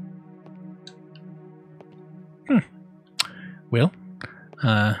 Well,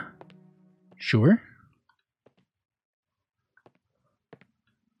 sure.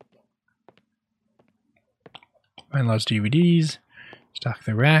 Find lost DVDs. Stock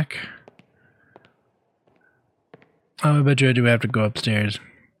the rack. Oh, I bet you I do have to go upstairs.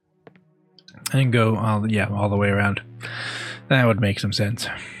 And go all the way around. That would make some sense.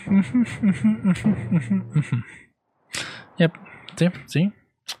 Yep. See?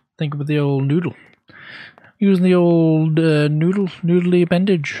 Think about the old noodle. Using the old noodly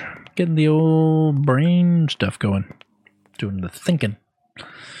appendage. Getting the old brain stuff going. Doing the thinking.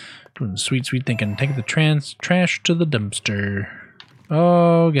 Doing the sweet thinking. Take the trash to the dumpster.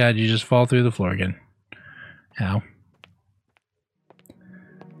 Oh, God, you just fall through the floor again. Ow.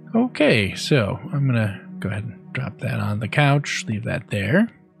 Okay, so I'm going to go ahead and drop that on the couch. Leave that there.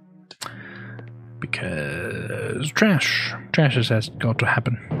 Because trash. Trash has got to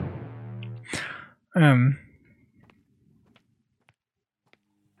happen.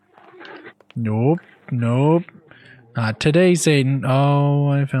 Nope. Not today, Satan. Oh,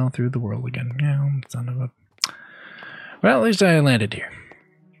 I fell through the world again. Yeah, son of a... Well, at least I landed here.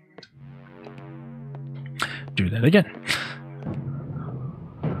 Do that again.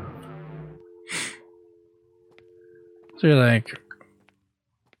 So you're like...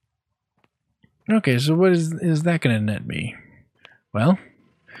 Okay, so what is that going to net me? Well,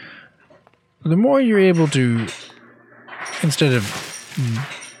 the more you're able to, instead of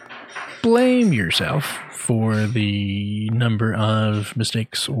blame yourself for the number of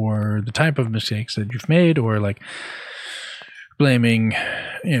mistakes or the type of mistakes that you've made, or like blaming,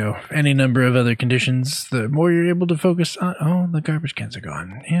 any number of other conditions, the more you're able to focus on, oh, the garbage cans are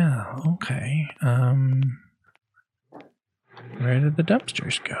gone. Yeah, okay. Where did the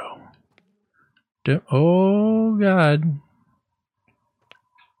dumpsters go? Oh, God.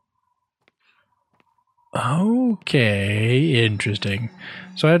 Okay, interesting.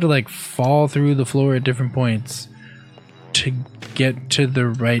 So I had to like fall through the floor at different points to get to the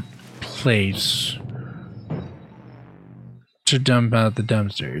right place to dump out the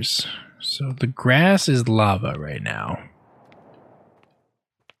dumpsters. So the grass is lava right now.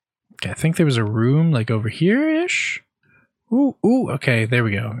 Okay, I think there was a room like over here-ish. Ooh, okay, there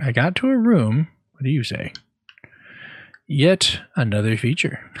we go. I got to a room. What do you say? Yet another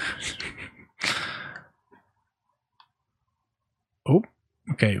feature. Oh,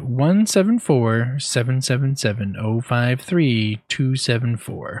 okay.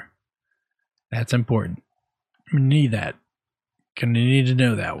 174-777-053-274. That's important. I'm gonna need that. Gonna need to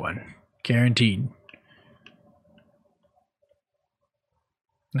know that one. Guaranteed.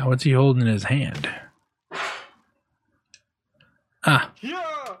 Now what's he holding in his hand? Ah,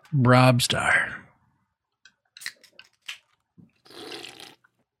 Yeah! Brobstar.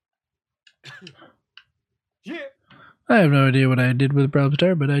 Yeah! I have no idea what I did with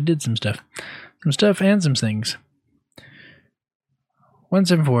Brobstar, but I did some stuff. Some stuff and some things.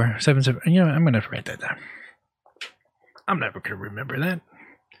 17477. You know what? I'm going to have to write that down. I'm never going to remember that.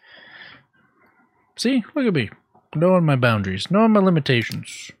 See? Look at me. Knowing my boundaries. Knowing my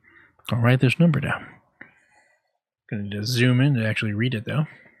limitations. I'll write this number down. Going to just zoom in to actually read it, though.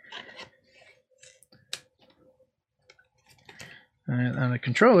 On a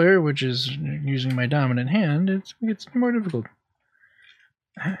controller, which is using my dominant hand, it's more difficult.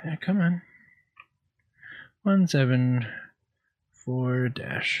 Come on.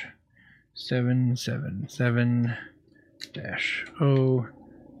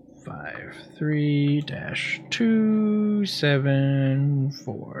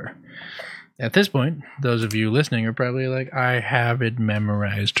 At this point, those of you listening are probably like, I have it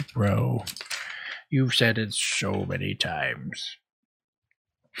memorized, bro. You've said it so many times.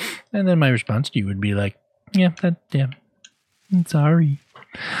 And then my response to you would be like, yeah, I'm sorry.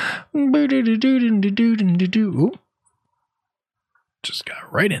 Ooh. Just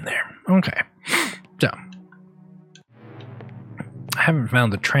got right in there. Okay. So, I haven't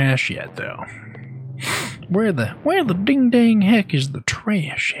found the trash yet, though. Where the ding dang heck is the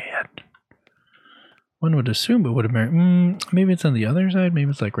trash at? One would assume it would have been. Maybe it's on the other side. Maybe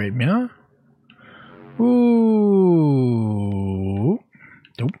it's like right meow. Ooh.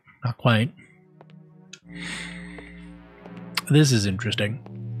 Nope, not quite. This is interesting.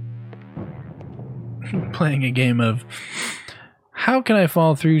 Playing a game of how can I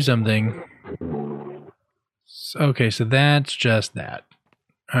fall through something? Okay, so that's just that.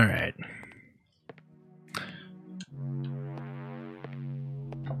 All right.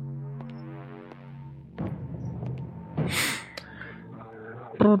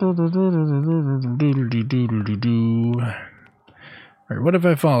 Or what if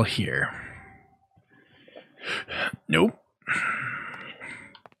I fall here? Nope.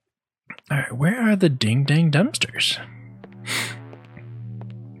 Alright, where are the ding-dang dumpsters?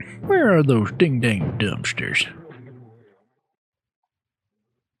 Where are those ding-dang dumpsters?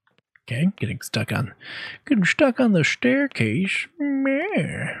 Okay, getting stuck on the staircase.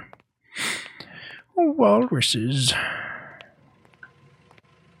 Meh. Walruses.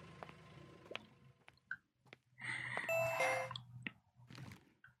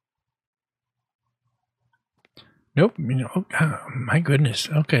 Nope. Oh, my goodness.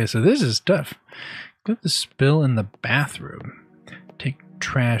 Okay, so this is tough. Put the spill in the bathroom. Take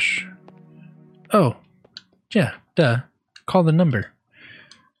trash. Oh, yeah, duh. Call the number.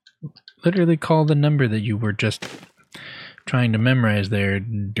 Literally call the number that you were just trying to memorize there,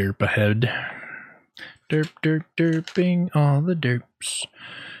 derp ahead. Derp, derp, derping all the derps.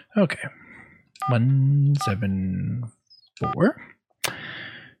 Okay. 174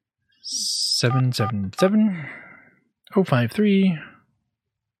 777 053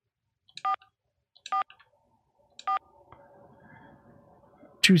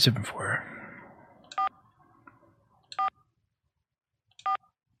 274.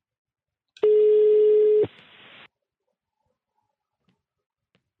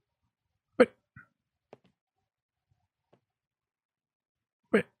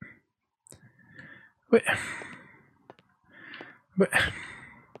 But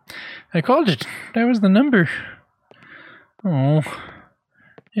I called it. That was the number. Oh,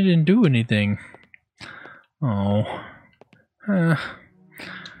 it didn't do anything. Oh, oh,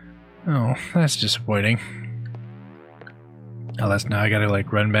 that's disappointing. Unless now I gotta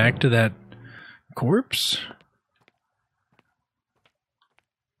like run back to that corpse.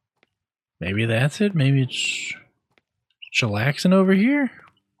 Maybe that's it. Maybe it's chillaxing over here.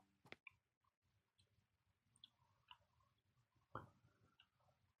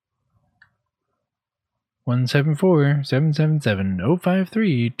 One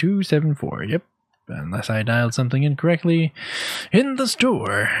 174-777-053-274. Yep. Unless I dialed something incorrectly in the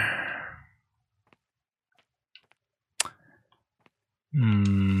store.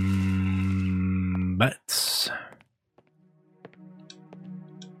 Butts.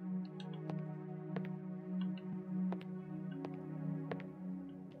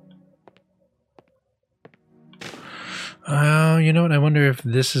 Oh, you know what? I wonder if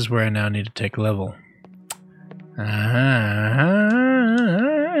this is where I now need to take level.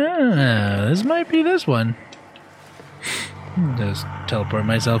 This might be this one. Just teleport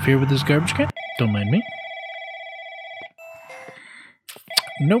myself here with this garbage can. Don't mind me.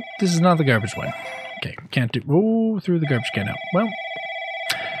 Nope, this is not the garbage one. Okay, can't do. Oh, threw the garbage can out. Well,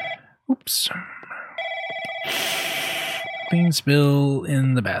 oops. Clean spill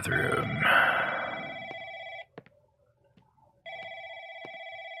in the bathroom.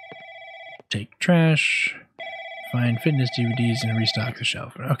 Take trash. Find fitness DVDs and restock the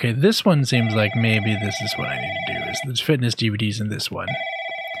shelf. Okay, this one seems like maybe this is what I need to do. Is there's fitness DVDs in this one.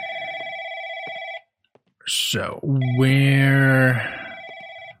 So, where...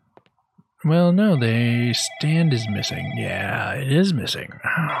 Well, no, the stand is missing. Yeah, it is missing.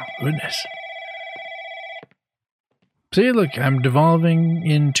 Oh, goodness. See, look, I'm devolving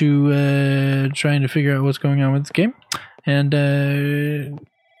into trying to figure out what's going on with this game. And,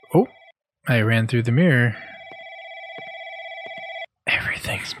 oh, I ran through the mirror.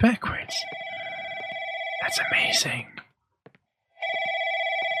 Everything's backwards. That's amazing.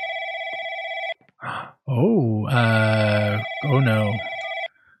 Oh, oh no.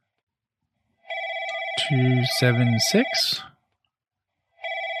 276?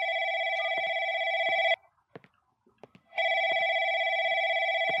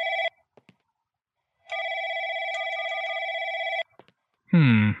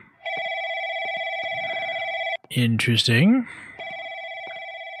 Interesting.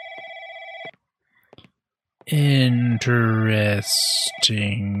 Interesting.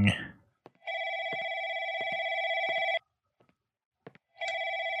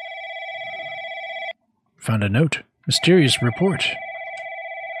 Found a note. Mysterious report.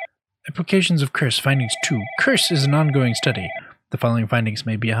 Applications of curse. Findings 2. Curse is an ongoing study. The following findings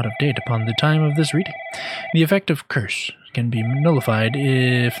may be out of date upon the time of this reading. The effect of curse can be nullified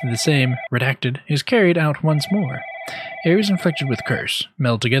if the same, redacted, is carried out once more. Areas inflicted with curse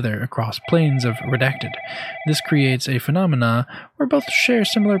meld together across planes of redacted. This creates a phenomena where both share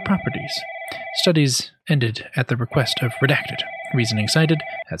similar properties. Studies ended at the request of redacted. Reasoning cited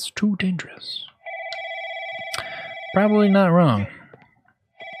as too dangerous. Probably not wrong.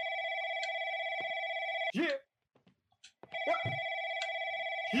 Yeah. What?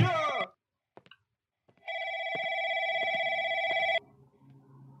 Yeah.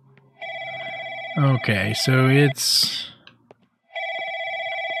 Okay, so it's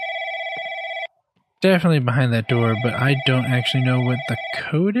definitely behind that door, but I don't actually know what the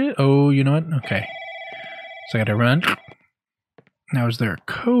code is. Oh, you know what? Okay. So I gotta run. Now, is there a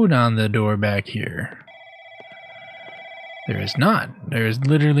code on the door back here? There is not. There is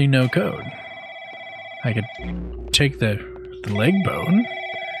literally no code. I could take the leg bone,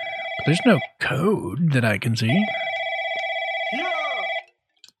 but there's no code that I can see.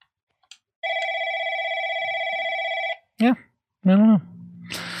 Yeah, I don't know.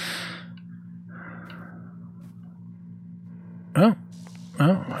 Oh,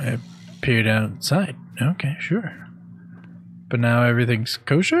 I appeared outside. Okay, sure. But now everything's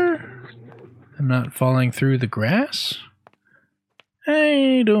kosher? I'm not falling through the grass?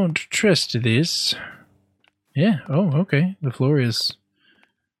 I don't trust this. Yeah, oh, okay. The floor is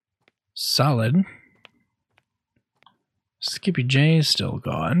solid. Skippy J is still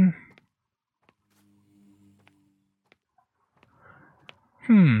gone.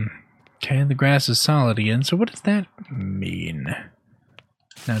 Okay, the grass is solid again, so what does that mean?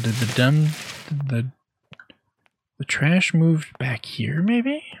 Now, did the trash move back here,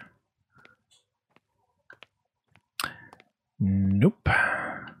 maybe? Nope.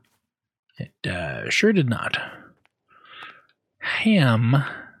 It sure did not. Ham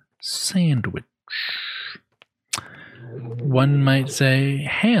sandwich. One might say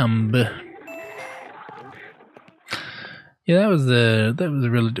ham. Yeah, that was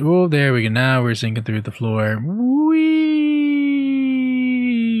really. Oh, there we go. Now we're sinking through the floor. Whee!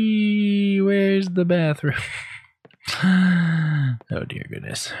 Where's the bathroom? Oh dear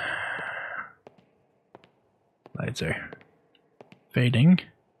goodness. Lights are fading.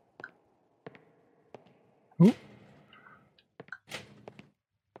 Ooh.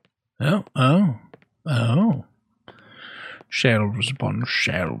 Oh. Shelves upon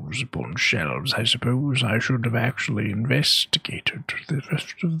shelves upon shelves. I suppose I should have actually investigated the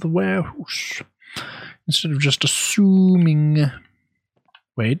rest of the warehouse instead of just assuming.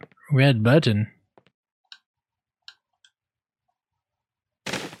 Wait, red button.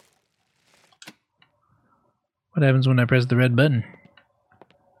 What happens when I press the red button?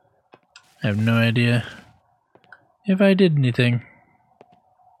 I have no idea if I did anything.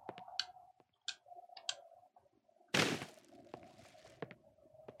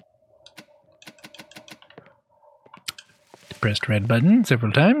 Pressed red button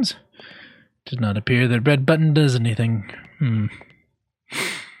several times. Does not appear that red button does anything.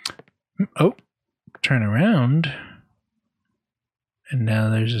 Oh, turn around. And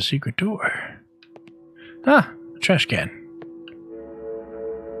now there's a secret door. Ah, a trash can.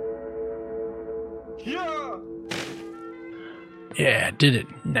 Yeah. Yeah, did it.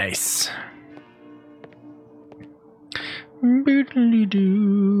 Nice.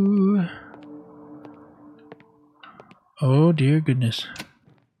 Boodly-doo. Oh dear goodness.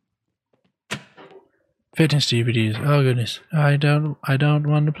 Fitness DVDs. Oh goodness. I don't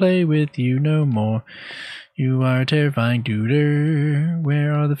want to play with you no more. You are a terrifying duder.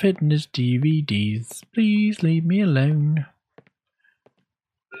 Where are the fitness DVDs? Please leave me alone.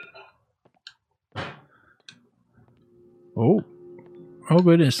 Oh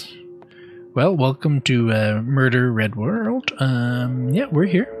goodness. Well, welcome to Murder Red World. Yeah, we're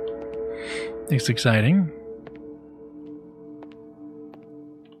here. It's exciting.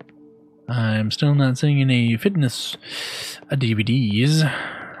 I'm still not seeing any fitness DVDs.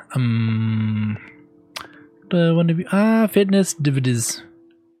 Fitness DVDs.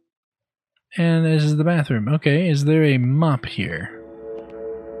 And this is the bathroom. Okay, is there a mop here?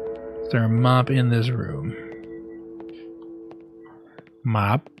 Is there a mop in this room?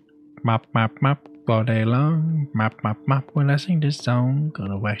 Mop, mop, mop, mop all day long. Mop, mop, mop when I sing this song.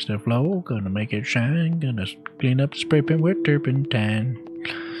 Gonna wax the floor, gonna make it shine. Gonna clean up the spray paint with turpentine.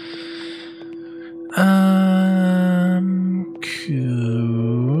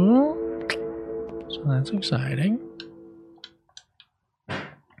 Cool. So that's exciting.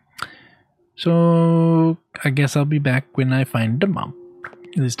 So I guess I'll be back when I find the mop.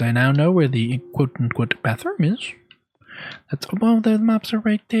 At least I now know where the quote-unquote bathroom is. That's the mops are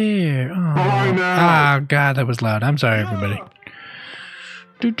right there. Oh God, that was loud. I'm sorry, everybody.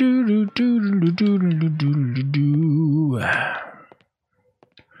 Do do do do do do do do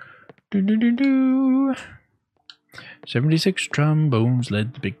do do do. 76 trombones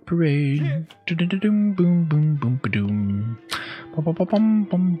led the big parade. Do do do boom boom boom boom boom. Bum bum bum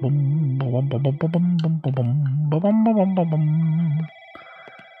bum bum bum bum bum bum bum bum bum.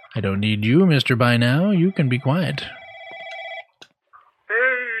 I don't need you, Mr. By Now. You can be quiet.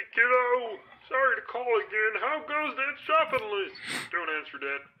 How goes that shopping list? Don't answer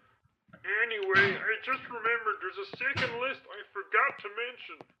that. Anyway, I just remembered there's a second list I forgot to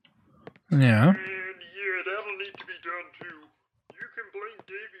mention. Yeah. And yeah, that'll need to be done too. You can blame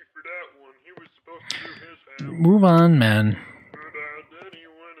Davey for that one. He was supposed to do his half. Move on, man. But then he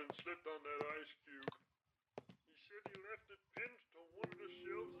went and slipped on that ice cube. He said he left it pinned to one of the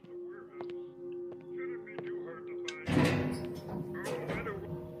shelves in the warehouse. Shouldn't be too hard to find. Oh, I don't...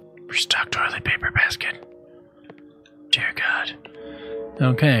 Restock toilet paper basket. Dear God.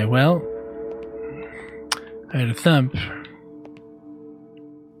 Okay, well, I had a thump.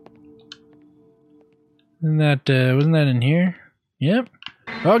 Wasn't that in here? Yep.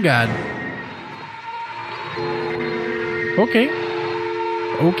 Oh God. Okay.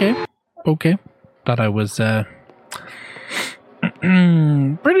 Thought I was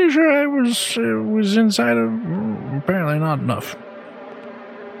pretty sure I was inside of. Apparently not enough.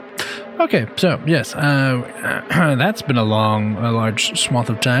 Okay, so yes, that's been a large swath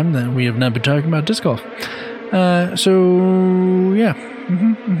of time that we have not been talking about disc golf. So yeah.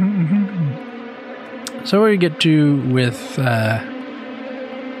 So where do you get to with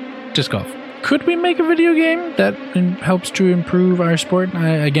disc golf? Could we make a video game that helps to improve our sport?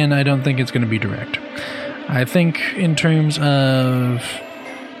 I don't think it's going to be direct. I think in terms of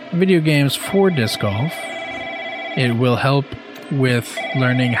video games for disc golf, it will help with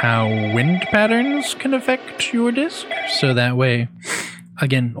learning how wind patterns can affect your disc. So that way,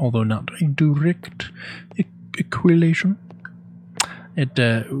 again, although not a direct correlation, it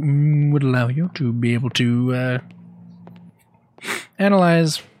would allow you to be able to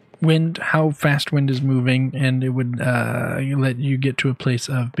analyze wind, how fast wind is moving, and it would let you get to a place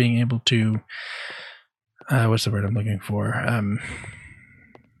of being able to what's the word I'm looking for?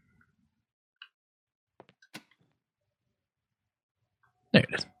 There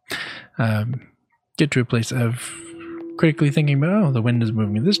it is. Get to a place of critically thinking about, oh, the wind is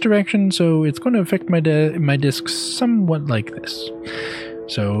moving in this direction, so it's going to affect my disc somewhat like this.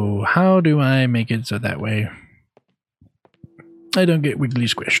 So how do I make it so that way I don't get wiggly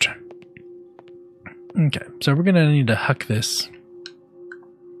squished? Okay, so we're going to need to huck this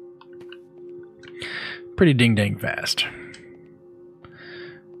pretty ding-dang fast.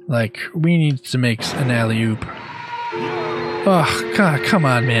 Like, we need to make an alley-oop. Oh, God, come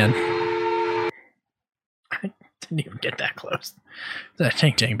on, man. I didn't even get that close. That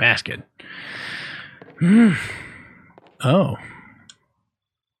dang basket. Oh.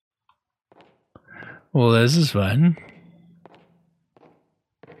 Well, this is fun.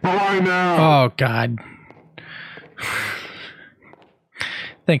 Bye now. Oh, God.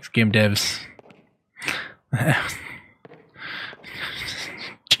 Thanks, game devs.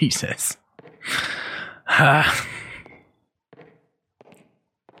 Jesus.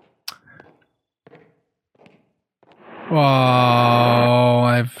 Oh,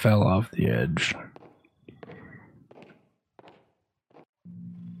 I fell off the edge.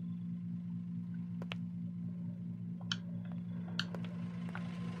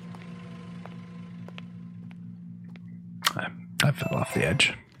 I fell off the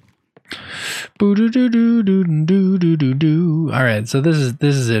edge. All right, so this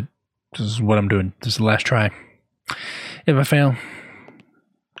is it. This is what I'm doing. This is the last try. If I fail,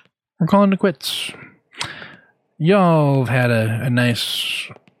 we're calling it quits. Y'all have had a nice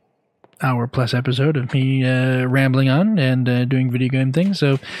hour-plus episode of me rambling on and doing video game things.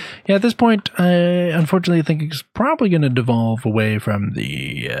 So, yeah, at this point, I unfortunately think it's probably going to devolve away from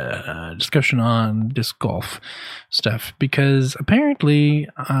the discussion on disc golf stuff, because apparently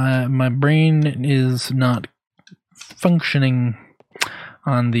my brain is not functioning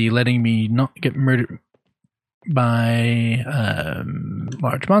on the letting me not get murdered by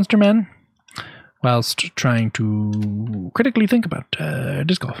large monster men whilst trying to critically think about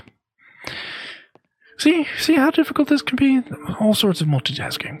disc golf. See how difficult this can be? All sorts of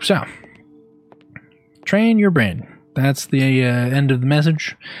multitasking. So, train your brain. That's the end of the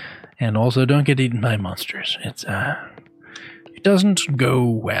message. And also, don't get eaten by monsters. It doesn't go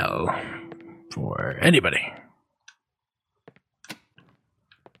well for anybody.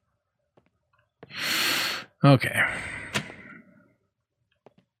 Okay.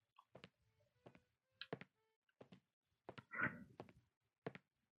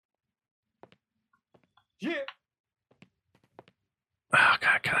 Yeah. Oh,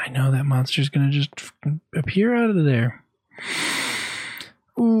 God, I know that monster's gonna just appear out of there.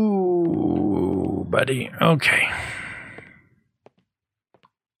 Ooh, buddy. Okay.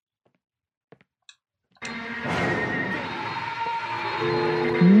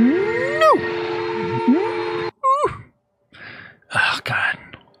 No! Oh, God.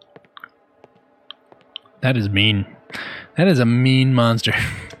 That is mean. That is a mean monster.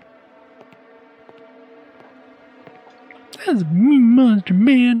 That's a mean monster,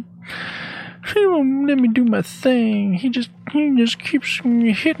 man. He won't let me do my thing. He just keeps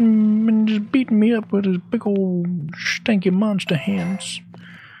hitting and just beating me up with his big old stanky monster hands.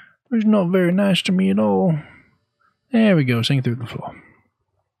 He's not very nice to me at all. There we go, sing through the floor.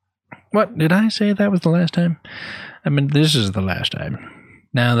 What, did I say that was the last time? I mean, this is the last time.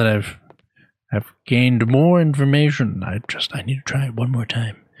 Now that I've gained more information, I need to try it one more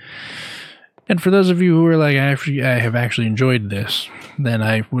time. And for those of you who are like, I have actually enjoyed this, then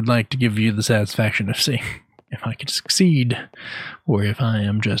I would like to give you the satisfaction of seeing if I can succeed, or if I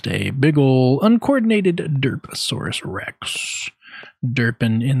am just a big ol' uncoordinated Derposaurus Rex.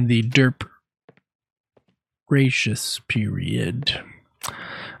 Derping in the derp gracious period.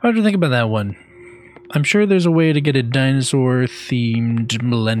 What do you think about that one? I'm sure there's a way to get a dinosaur-themed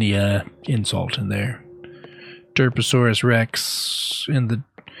millennia insult in there. Derposaurus Rex in the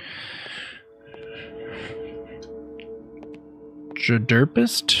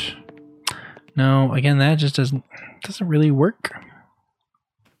Derpist? No, again, that just doesn't really work.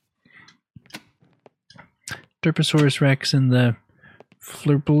 Derposaurus Rex in the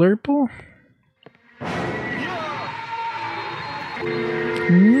Flurpalurple?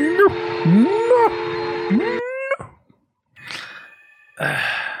 No!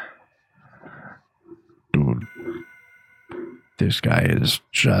 Dude, this guy is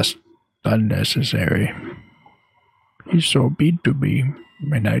just unnecessary. He's so mean to me,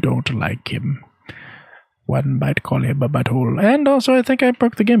 and I don't like him. One might call him a butthole. And also, I think I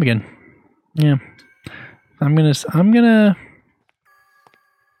broke the game again. Yeah. I'm gonna...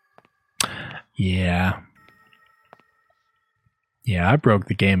 Yeah. Yeah, I broke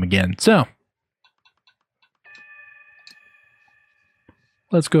the game again. So,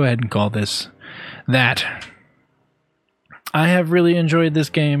 let's go ahead and call this that. I have really enjoyed this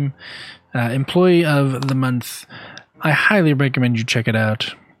game. Employee of the Month. I highly recommend you check it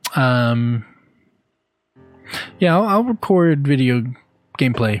out. Yeah, I'll record video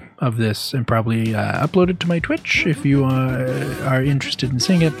gameplay of this and probably upload it to my Twitch if you are interested in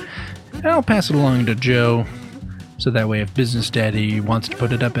seeing it. And I'll pass it along to Joe, so that way if Business Daddy wants to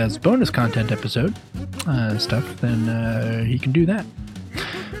put it up as bonus content episode stuff, then he can do that.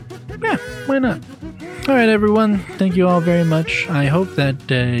 Yeah, why not? All right, everyone. Thank you all very much. I hope that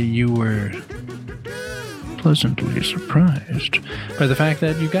you were pleasantly surprised by the fact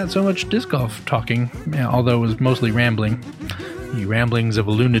that you got so much disc golf talking, although it was mostly rambling. The ramblings of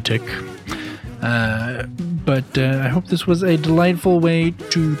a lunatic. But I hope this was a delightful way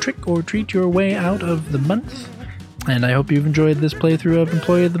to trick or treat your way out of the month. And I hope you've enjoyed this playthrough of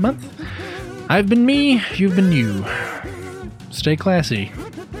Employee of the Month. I've been me, you've been you. Stay classy,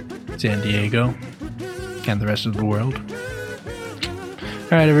 San Diego. and the rest of the world.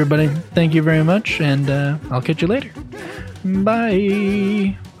 All right, everybody. Thank you very much, and I'll catch you later.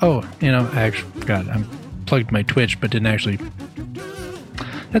 Bye. Oh, I actually forgot. I plugged my Twitch, but didn't actually.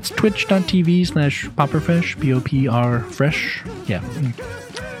 That's twitch.tv/popperfresh, POPR fresh. Yeah.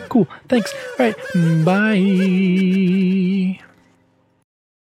 Cool. Thanks. All right. Bye.